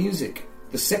said with the music,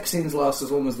 the sex scenes last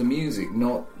as long as the music,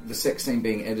 not the sex scene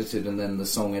being edited and then the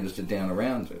song edited down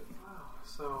around it.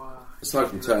 Aside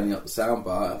from turning up the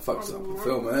soundbar, it fucks up the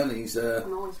film, and he's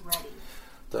I'm always ready.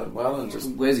 done well, and just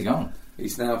Where's he gone?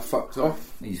 he's now fucked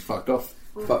off. He's fucked off.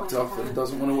 Fucked off and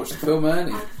doesn't want to watch the film,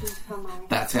 Ernie.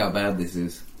 That's how bad this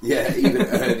is. Yeah, even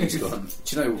Ernie's gone.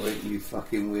 Do you know what, you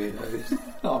fucking weirdos?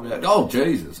 Oh,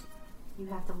 Jesus. You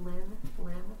have to live.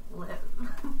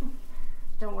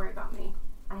 Don't worry about me.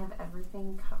 I have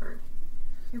everything covered.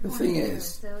 Your The point thing of view is,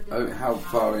 so oh, different. how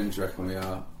far in do you reckon we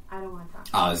are? I don't want to talk.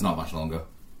 Ah, there's not much longer.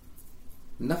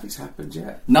 Nothing's happened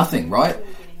yet. Nothing, right?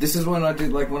 This is when I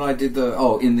did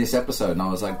in this episode, and I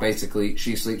was like, basically,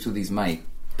 she sleeps with his mate.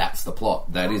 That's the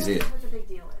plot. That is it. What the big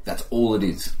deal is. That's all it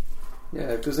is.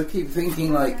 Yeah, because I keep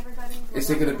thinking, like, is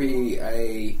there going to be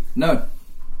a... No.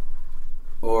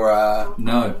 Or a...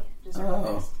 No.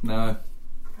 Oh. No.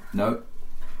 No.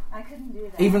 I couldn't do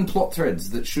that. Even plot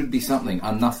threads that should be something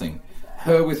are nothing.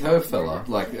 Her with her fella,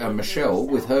 like Michelle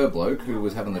with her bloke who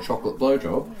was having the chocolate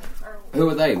blowjob. Who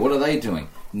are they? What are they doing?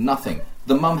 Nothing.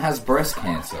 The mum has breast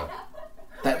cancer.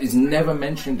 That is never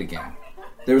mentioned again.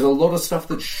 There is a lot of stuff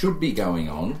that should be going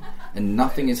on, and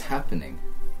nothing is happening.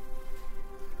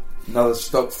 Another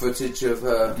stock footage of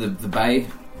The bay,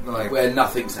 like, where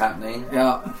nothing's happening.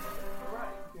 yeah.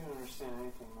 You don't understand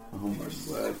anything, man. Oh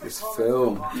my word, this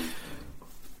film.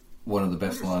 One of the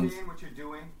best lines Understand what you're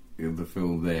doing? in the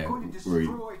film there, You're going to where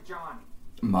destroy Johnny.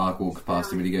 Mark walks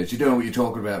past him and he goes, "You don't know what you're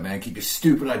talking about, man. Keep your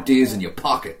stupid ideas in your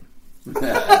pocket." How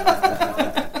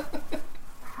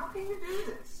can you do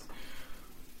this?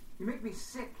 You make me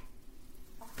sick.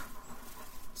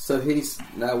 So he's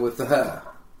now with her.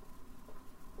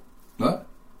 What?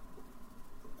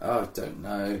 I don't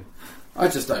know. I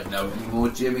just don't know anymore,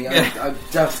 Jimmy. I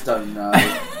just don't know.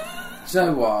 Do you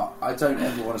know what? I don't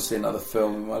ever want to see another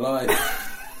film in my life.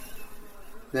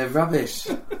 They're rubbish.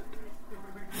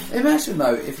 Imagine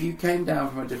though, if you came down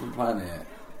from a different planet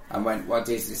and went, "What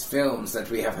is this film that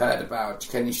we have heard about?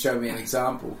 Can you show me an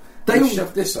example?" They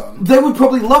shove this on. They would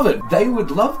probably love it. They would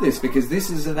love this because this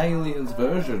is an alien's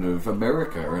version of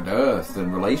America and Earth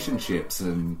and relationships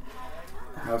and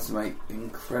How to make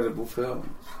incredible films.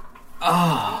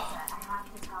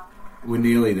 we're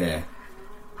nearly there.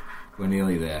 We're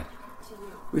nearly there.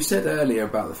 We said earlier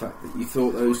about the fact that you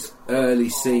thought those early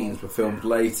scenes were filmed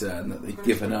later and that they'd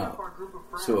given up,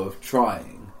 sort of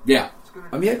trying. Yeah.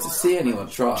 I'm yet to see anyone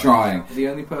try. Trying. The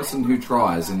only person who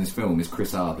tries in this film is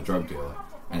Chris R, the drug dealer.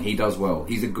 And he does well.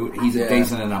 He's a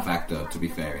decent enough actor, to be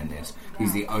fair, in this.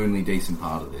 He's the only decent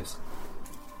part of this.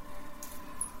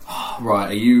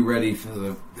 Right, are you ready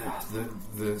for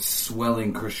the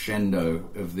swelling crescendo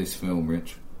of this film,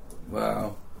 Rich?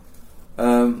 Wow.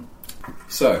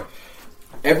 So,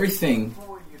 everything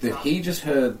that he just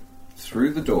heard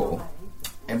through the door,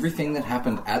 everything that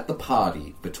happened at the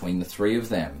party between the three of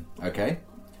them, okay?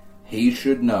 He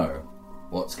should know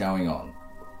what's going on.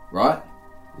 Right?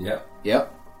 Yep.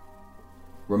 Yep.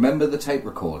 Remember the tape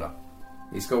recorder.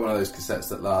 He's got one of those cassettes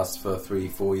that lasts for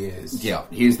 3-4 years. Yeah,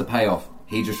 here's the payoff.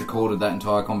 He just recorded that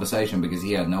entire conversation because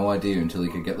he had no idea until he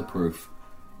could get the proof.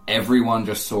 Everyone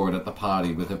just saw it at the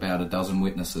party with about a dozen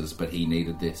witnesses, but he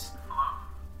needed this.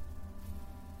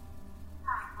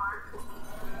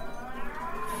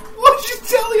 What'd you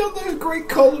telly on those great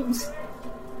columns?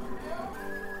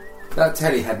 That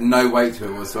telly had no weight to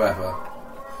it whatsoever.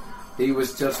 He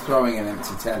was just throwing an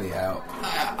empty telly out.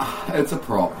 It's a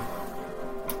prop.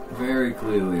 Very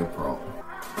clearly a prop.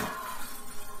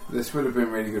 This would have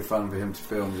been really good fun for him to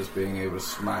film, just being able to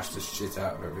smash the shit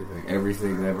out of everything.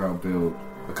 Everything they've ever built.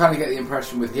 I kind of get the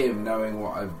impression with him, knowing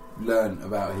what I've learned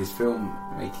about his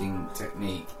film-making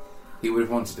technique, he would have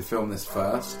wanted to film this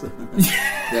first,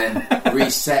 then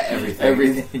reset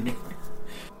everything.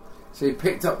 So he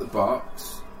picked up the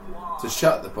box to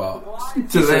shut the box,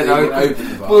 To then he could open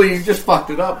the box. Well, he just fucked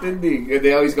it up, didn't he? And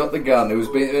now he's got the gun. It was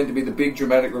meant to be the big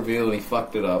dramatic reveal, and he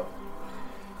fucked it up.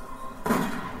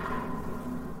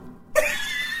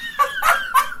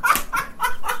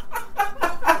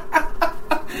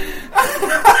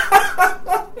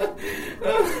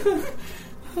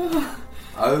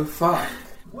 Oh fuck!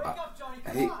 Wake up,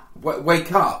 Johnny!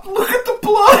 Wake up! Look at the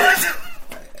blood!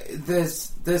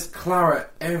 There's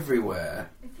claret everywhere.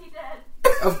 Is he dead?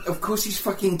 Of course he's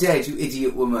fucking dead, you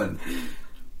idiot woman.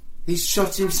 He's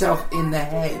shot himself in the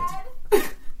head. A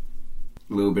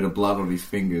little bit of blood on his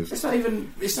fingers. It's not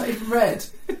even red.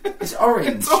 It's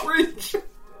orange. It's orange.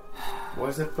 Why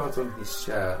is there blood on his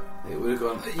shirt? It would have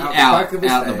gone out the back of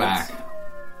his head. the back.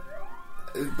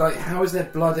 Like, how is there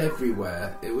blood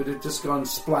everywhere? It would have just gone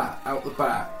splat out the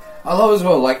back. I love as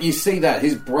well, like, you see that,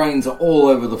 his brains are all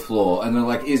over the floor, and they're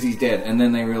like, is he dead? And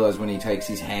then they realise when he takes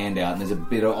his hand out, and there's a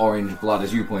bit of orange blood,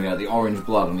 as you pointed out, the orange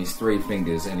blood on his 3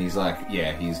 fingers, and he's like,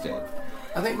 yeah, he's dead.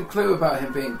 I think the clue about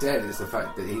him being dead is the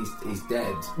fact that he's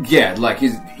dead. Yeah, like,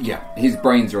 his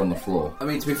brains are on the floor. I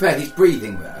mean, to be fair, he's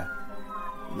breathing there.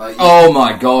 Like, Oh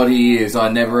my god, he is. I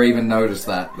never even noticed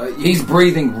that. Like, He's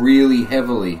breathing really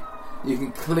heavily. you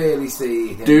can clearly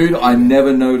see him. Dude, I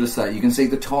never noticed that. You can see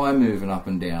the tie moving up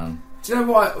and down. Do you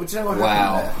know what Wow. happened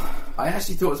there? I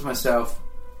actually thought to myself,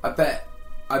 I bet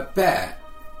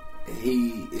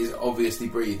he is obviously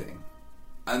breathing.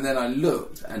 And then I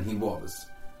looked and he was.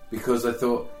 Because I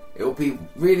thought it will be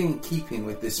really in keeping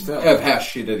with this film. Of how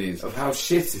shit it is. Of how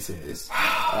shit it is.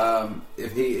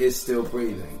 If he is still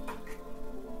breathing.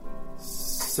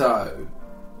 So,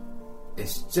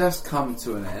 it's just come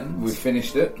to an end. We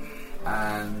finished it.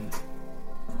 And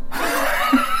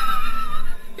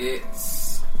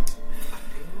it's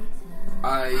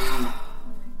I'm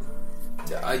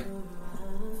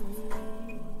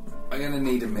gonna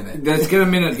need a minute. Let's get a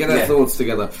minute to get our thoughts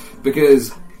together,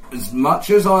 because as much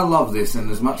as I love this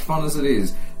and as much fun as it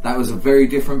is, that was a very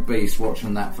different beast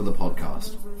watching that for the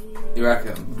podcast. You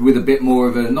reckon? With a bit more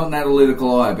of a, not an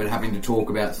analytical eye, but having to talk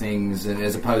about things, and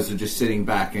as opposed to just sitting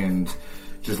back and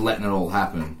just letting it all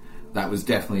happen. That was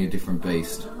definitely a different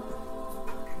beast.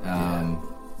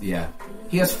 Yeah.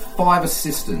 He has 5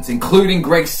 assistants, including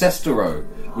Greg Sestero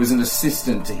was an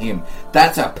assistant to him.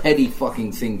 That's a petty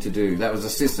fucking thing to do. That was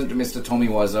assistant to Mr. Tommy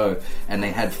Wiseau, and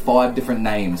they had 5 different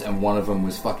names, and one of them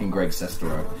was fucking Greg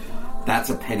Sestero. That's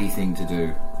a petty thing to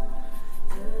do.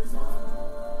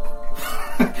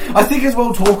 I think as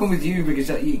well talking with you, because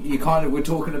you kind of, we're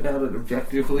talking about it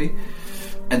objectively,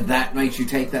 and that makes you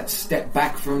take that step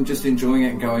back from just enjoying it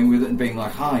and going with it and being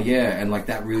like, yeah, and like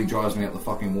that really drives me up the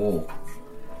fucking wall.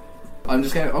 I'm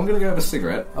gonna go have a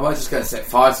cigarette. I might just go and set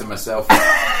fire to myself. Do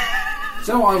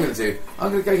you know what I'm gonna do?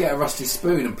 I'm gonna go get a rusty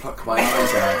spoon and pluck my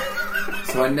eyes out,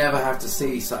 so I never have to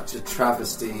see such a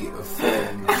travesty of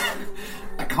film.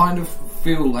 I kind of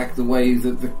feel like the way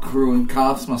that the crew and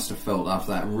cast must have felt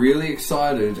after that. Really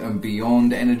excited and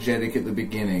beyond energetic at the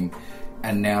beginning,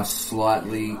 and now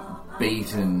slightly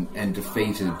beaten and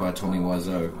defeated by Tommy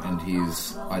Wiseau and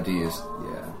his ideas.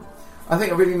 Yeah. I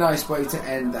think a really nice way to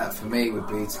end that for me would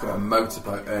be to go and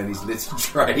motorboat Ernie's little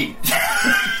train.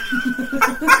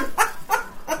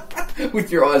 With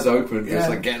your eyes open, Yeah. just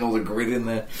like getting all the grit in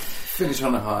there. Finish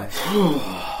on a high.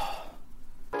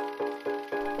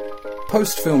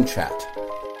 Post-film chat.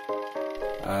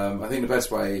 I think the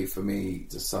best way for me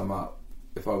to sum up,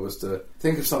 if I was to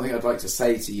think of something I'd like to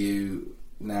say to you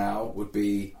now, would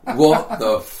be, what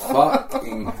the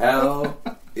fucking hell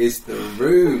is The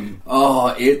Room?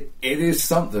 Oh, it is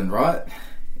something, right?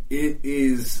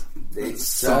 It's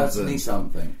certainly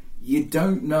something. You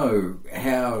don't know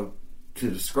how to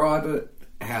describe it,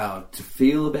 how to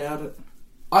feel about it.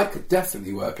 I could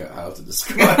definitely work out how to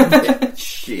describe it.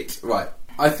 Shit. Right.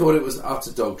 I thought it was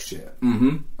utter dog shit.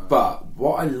 Mm-hmm. But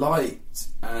what I liked,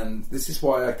 and this is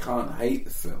why I can't hate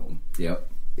the film, Yep.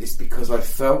 is because I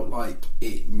felt like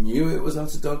it knew it was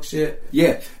utter dog shit.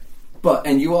 Yeah. But,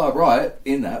 and you are right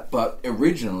in that, but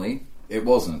originally it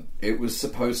wasn't. It was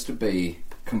supposed to be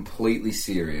completely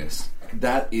serious.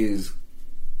 That is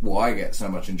why I get so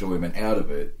much enjoyment out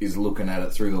of it, is looking at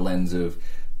it through the lens of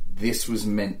this was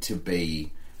meant to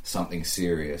be something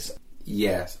serious.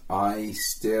 Yes, I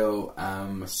still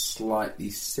am slightly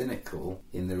cynical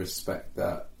in the respect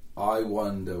that I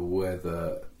wonder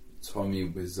whether Tommy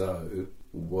Wiseau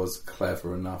was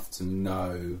clever enough to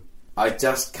know. I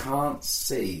just can't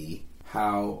see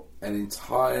how an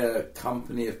entire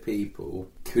company of people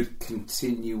could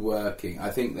continue working. I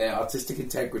think their artistic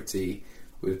integrity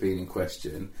would have been in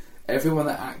question. Everyone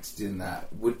that acted in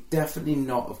that would definitely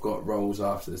not have got roles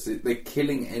after this. They're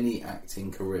killing any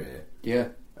acting career. Yeah.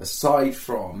 Aside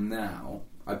from now,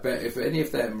 I bet if any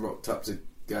of them rocked up to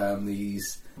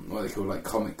these, what they call like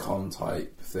Comic-Con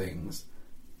type things,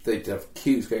 they'd have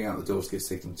queues going out the doors to get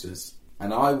signatures.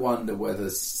 And I wonder whether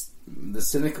the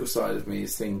cynical side of me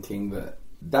is thinking that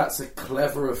that's a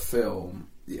cleverer film.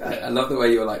 I love the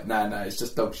way you're like, no, it's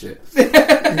just dog shit.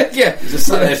 Yeah. You're just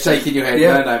sat there shaking your head.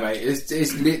 Yeah. No, mate,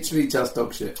 it's literally just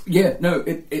dog shit. Yeah, no,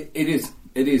 it is.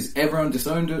 It is. Everyone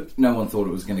disowned it. No one thought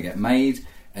it was going to get made.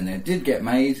 And then it did get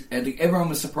made, and everyone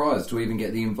was surprised to even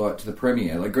get the invite to the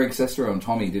premiere. Like, Greg Sestero and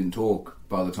Tommy didn't talk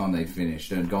by the time they'd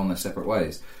finished and had gone their separate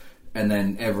ways. And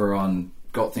then everyone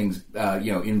got things,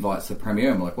 invites to the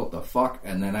premiere, and we're like, what the fuck?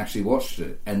 And then actually watched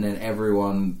it. And then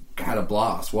everyone had a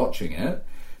blast watching it.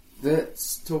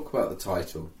 Let's talk about the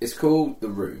title. It's called The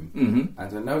Room,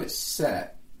 and I know it's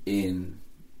set in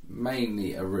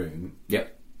mainly a room.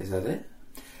 Yep. Is that it?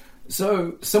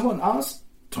 So, someone asked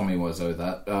Tommy Wiseau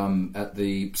that at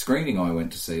the screening I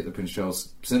went to see at the Prince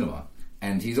Charles Cinema,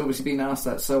 and he's obviously been asked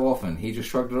that so often. He just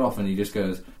shrugged it off and he just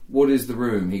goes, "What is The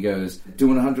Room?" He goes,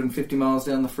 "Doing 150 miles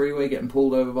down the freeway, getting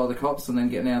pulled over by the cops and then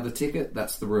getting out of the ticket,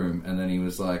 that's The Room." And then he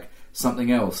was like,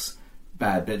 "Something else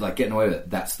bad, but like getting away with it,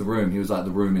 that's The Room." He was like,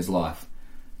 "The Room is life."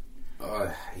 Oh, I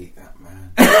hate that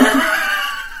man.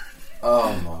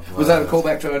 Oh my God. Was that a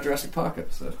callback to our Jurassic Park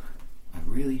episode? I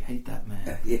really hate that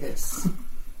man. Yes.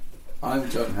 I'm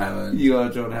John Hammond. You are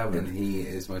John Hammond. And he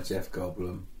is my Jeff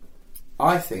Goldblum.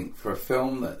 I think for a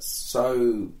film that's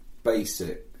so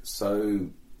basic, so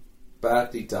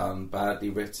badly done, badly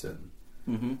written,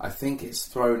 I think it's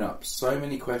thrown up so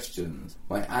many questions.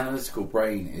 My analytical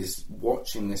brain is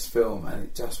watching this film and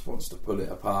it just wants to pull it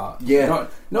apart. Yeah.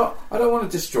 Not. I don't want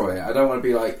to destroy it. I don't want to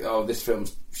be like, "Oh, this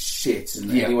film's shit,"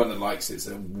 and anyone that likes it's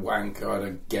a wanker. I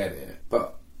don't get it.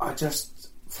 But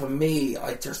for me,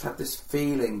 I just have this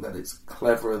feeling that it's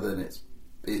cleverer than it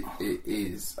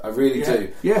is. I really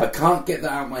do. Yeah. I can't get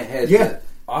that out of my head. Yeah. That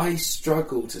I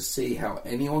struggle to see how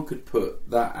anyone could put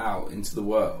that out into the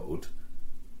world,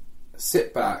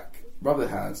 sit back, rub their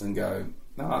hands and go,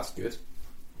 "No, that's good."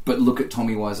 But look at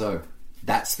Tommy Wiseau.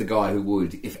 That's the guy who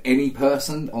would. If any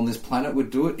person on this planet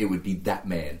would do it, it would be that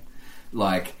man.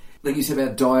 Like you said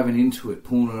about diving into it,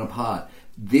 pulling it apart.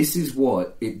 This is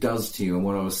what it does to you, and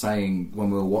what I was saying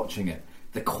when we were watching it.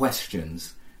 The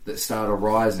questions that start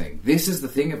arising. This is the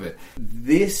thing of it.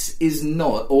 This is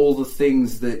not all the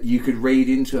things that you could read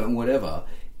into it and whatever.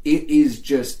 It is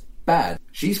just bad.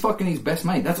 She's fucking his best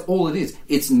mate. That's all it is.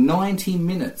 It's 90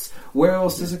 minutes. Where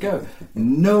else does it go?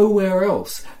 Nowhere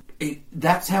else.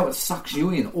 That's how it sucks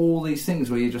you in. All these things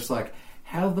where you're just like,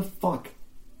 how the fuck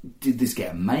did this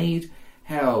get made?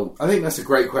 I think that's a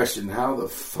great question. How the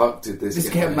fuck did this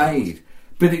get made?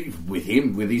 But with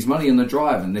him, with his money in the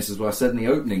drive, and this is what I said in the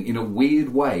opening, in a weird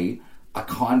way, I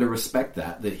kind of respect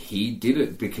that he did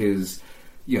it because,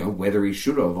 whether he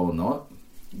should have or not,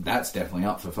 that's definitely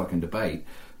up for fucking debate.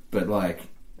 But,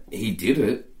 he did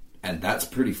it, and that's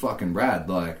pretty fucking rad.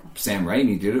 Sam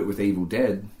Raimi did it with Evil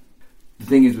Dead. The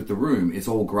thing is with The Room, it's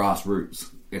all grassroots.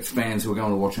 It's fans who are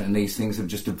going to watch it, and these things have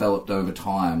just developed over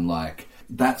time.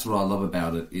 That's what I love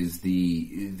about it, is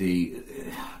the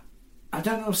I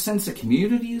don't know if sense of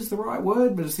community is the right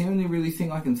word, but it's the only really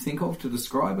thing I can think of to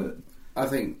describe it. I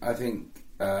think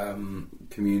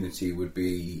community would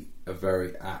be a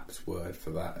very apt word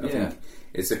for that. I think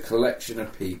it's a collection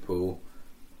of people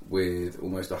with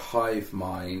almost a hive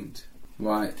mind.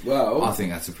 Right, well, I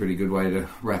think that's a pretty good way to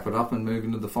wrap it up and move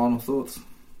into the final thoughts.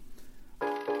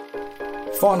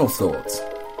 Final thoughts.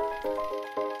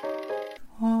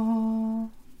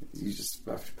 You just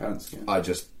stuffed your pants again. I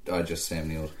just Sam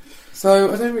Neil'd.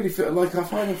 So I don't really feel like our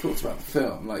final thoughts about the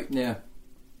film.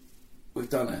 We've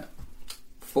done it.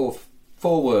 Four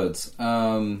words.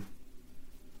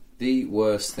 The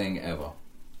worst thing ever.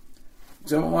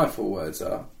 Do you know what my 4 words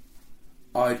are?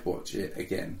 I'd watch it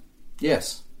again.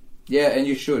 Yes. Yeah, and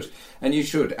you should. And you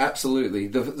should, absolutely.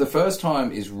 The first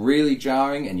time is really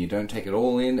jarring and you don't take it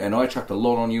all in. And I chucked a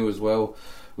lot on you as well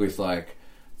with,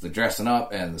 the dressing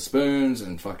up and the spoons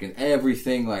and fucking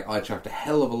everything. I chucked a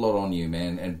hell of a lot on you,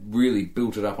 man, and really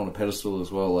built it up on a pedestal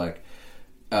as well.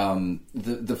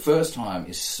 The first time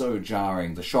is so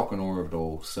jarring, the shock and awe of it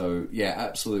all. So, yeah,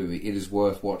 absolutely, it is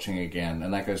worth watching again.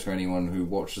 And that goes for anyone who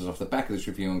watches off the back of this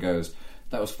review and goes,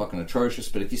 that was fucking atrocious.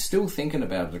 But if you're still thinking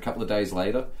about it a couple of days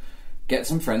later, get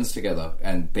some friends together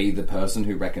and be the person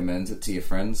who recommends it to your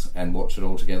friends and watch it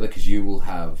all together, because you will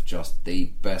have just the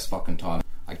best fucking time.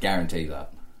 I guarantee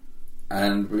that.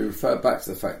 And we refer back to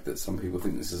the fact that some people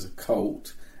think this is a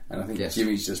cult, and I think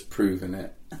Jimmy's just proven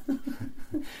it.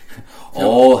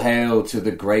 All hail to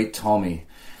the great Tommy.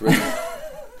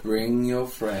 Bring your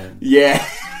friend. Yeah.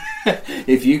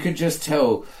 If you could just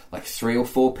tell 3 or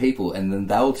 4 people, and then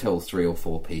they'll tell 3 or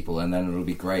 4 people, and then it'll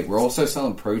be great. We're also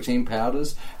selling protein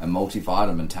powders and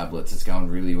multivitamin tablets. It's going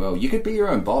really well. You could be your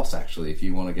own boss, actually, if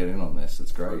you want to get in on this.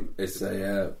 It's great. It's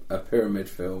a pyramid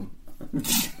film.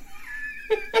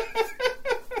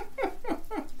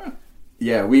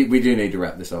 Yeah, we do need to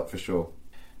wrap this up for sure.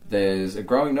 There's a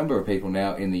growing number of people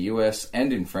now in the US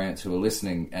and in France who are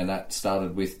listening, and that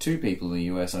started with 2 people in the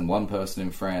US and 1 person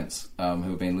in France who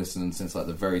have been listening since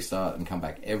the very start and come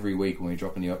back every week when we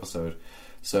drop a new episode.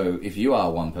 So if you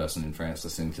are 1 person in France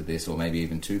listening to this, or maybe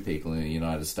even 2 people in the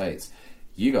United States,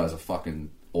 you guys are fucking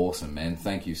awesome, man.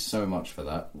 Thank you so much for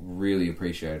that. Really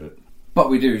appreciate it. But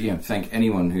we do, thank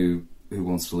anyone who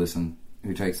wants to listen.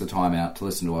 who takes the time out to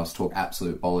listen to us talk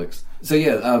absolute bollocks. So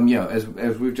yeah, you know, as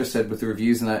we've just said with the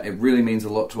reviews and that, it really means a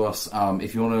lot to us.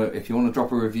 If you wanna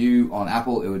drop a review on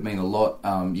Apple, it would mean a lot.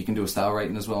 You can do a star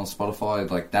rating as well on Spotify,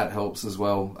 like that helps as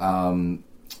well.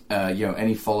 You know,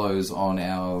 any follows on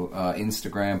our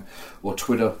Instagram or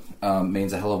Twitter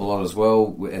means a hell of a lot as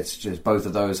well. It's just both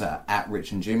of those are at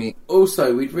Rich and Jimmy.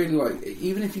 Also, we'd really like,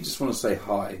 even if you just want to say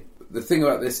hi, the thing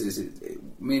about this is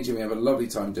me and Jimmy have a lovely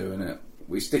time doing it.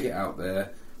 We stick it out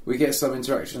there. We get some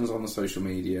interactions on the social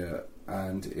media,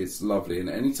 and it's lovely. And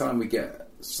anytime we get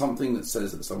something that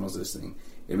says that someone's listening,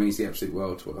 it means the absolute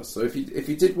world to us. So if you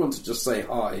did want to just say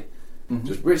hi,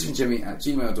 just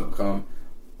richandjimmy@gmail.com.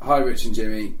 Hi, Rich and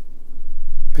Jimmy.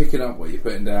 Picking up what you're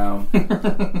putting down.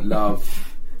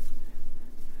 Love,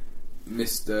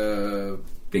 Mr.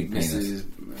 Big Penis.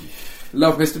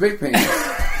 Love, Mr. Big Penis.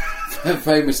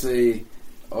 Famously,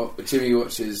 Jimmy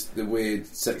watches the weird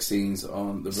sex scenes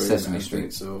on the Room. Sesame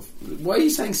Street. Why are you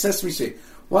saying Sesame Street?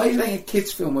 Why are you saying a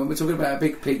kids' film when we're talking about a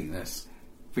big penis?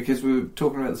 Because we were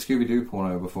talking about the Scooby-Doo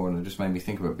porno before, and it just made me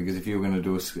think of it. Because if you were going to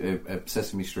do a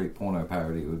Sesame Street porno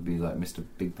parody, it would be like Mr.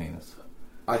 Big Penis.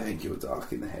 I think you're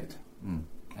dark in the head.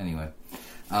 Anyway.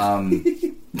 Now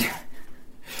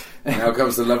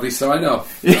comes the lovely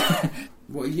sign-off.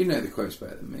 Well, you know the quotes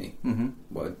better than me.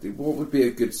 What would be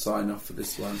a good sign-off for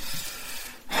this one?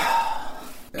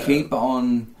 Keep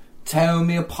on tearing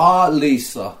me apart,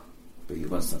 Lisa. But he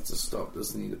wants that to stop,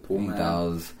 doesn't he? The poor man. He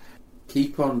does.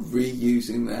 Keep on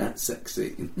reusing that sex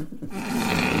scene.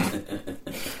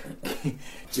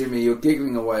 Jimmy, you're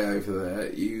giggling away over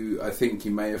there. I think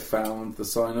you may have found the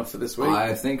sign-off for this week.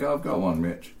 I think I've got one,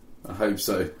 Rich. I hope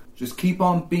so. Just keep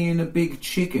on being a big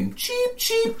chicken. Cheep,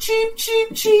 cheep, cheep,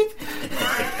 cheep, cheep.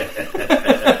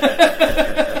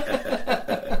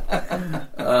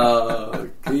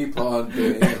 Keep on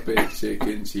being a big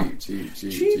chicken. Cheep, cheep,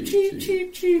 cheep, Cheep, cheep,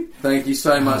 cheep, cheep. Thank you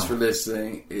so much for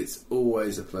listening. It's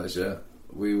always a pleasure.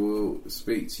 We will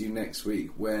speak to you next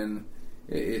week when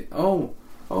oh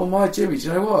my Jimmy, do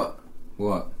you know what?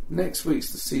 What? Next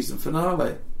week's the season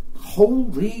finale.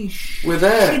 Holy shit. We're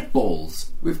there. Shitballs.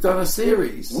 We've done a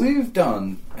series. We've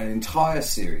done an entire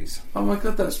series. Oh my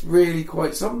god, that's really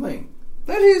quite something.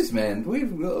 That is, man.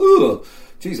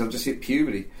 Jeez, I've just hit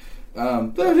puberty.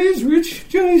 That is, Rich.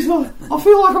 Jeez, I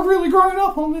feel like I've really grown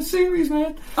up on this series,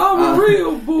 man. I'm a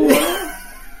real boy.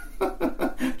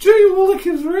 Gee,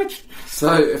 Willikers, Rich.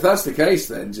 So, if that's the case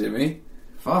then, Jimmy.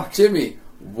 Fuck. Jimmy,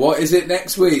 what is it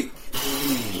next week?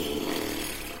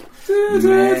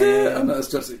 Man. And that's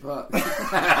Jurassic Park.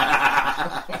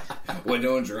 We're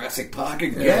doing Jurassic Park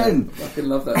again. I fucking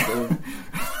love that film.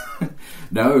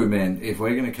 No, man, if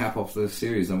we're going to cap off the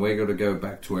series, then we're going to go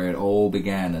back to where it all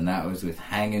began, and that was with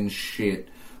hanging shit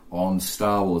on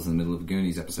Star Wars in the middle of a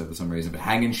Goonies episode for some reason. But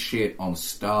hanging shit on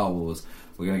Star Wars,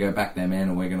 we're going to go back there, man,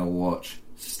 and we're going to watch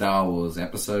Star Wars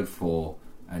Episode 4,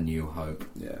 A New Hope.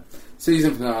 Yeah.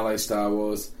 Season finale, Star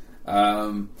Wars.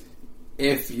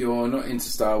 If you're not into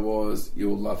Star Wars,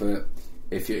 you'll love it.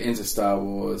 If you're into Star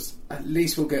Wars, at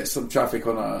least we'll get some traffic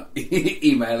on our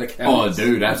email account. Oh,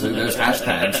 dude, those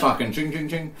hashtags. Fucking ching, ching,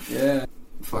 ching. Yeah.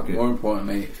 Fuck it. More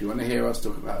importantly, if you want to hear us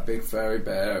talk about a big furry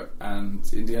bear and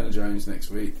Indiana Jones next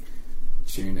week,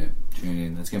 tune in. Tune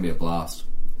in. It's going to be a blast.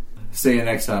 See you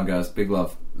next time, guys. Big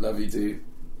love. Love you too.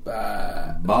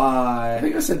 Bye. Bye. I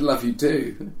think I said love you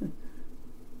too.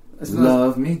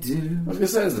 Love me do. I was going to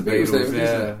say it's the Beatles.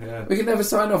 Yeah. We can never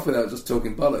sign off without just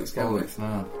talking bollocks, can we?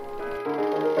 No.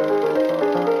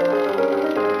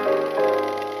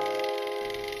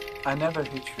 I never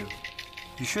hit you.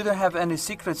 You shouldn't have any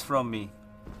secrets from me.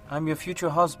 I'm your future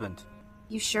husband.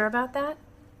 You sure about that?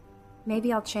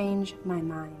 Maybe I'll change my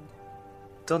mind.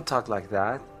 Don't talk like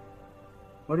that.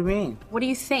 What do you mean? What do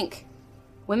you think?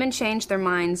 Women change their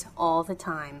minds all the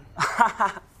time.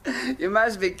 You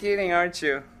must be kidding, aren't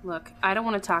you? Look, I don't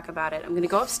want to talk about it. I'm going to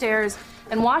go upstairs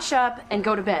and wash up and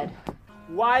go to bed.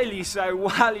 Why, Lisa?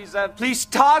 Why, Lisa? Please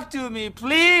talk to me,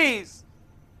 please!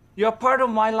 You're part of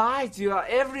my life. You are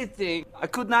everything. I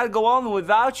could not go on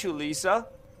without you, Lisa.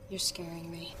 You're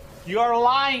scaring me. You are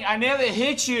lying. I never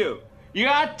hit you. You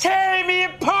are tearing me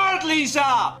apart,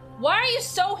 Lisa! Why are you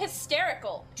so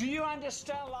hysterical? Do you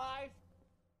understand life?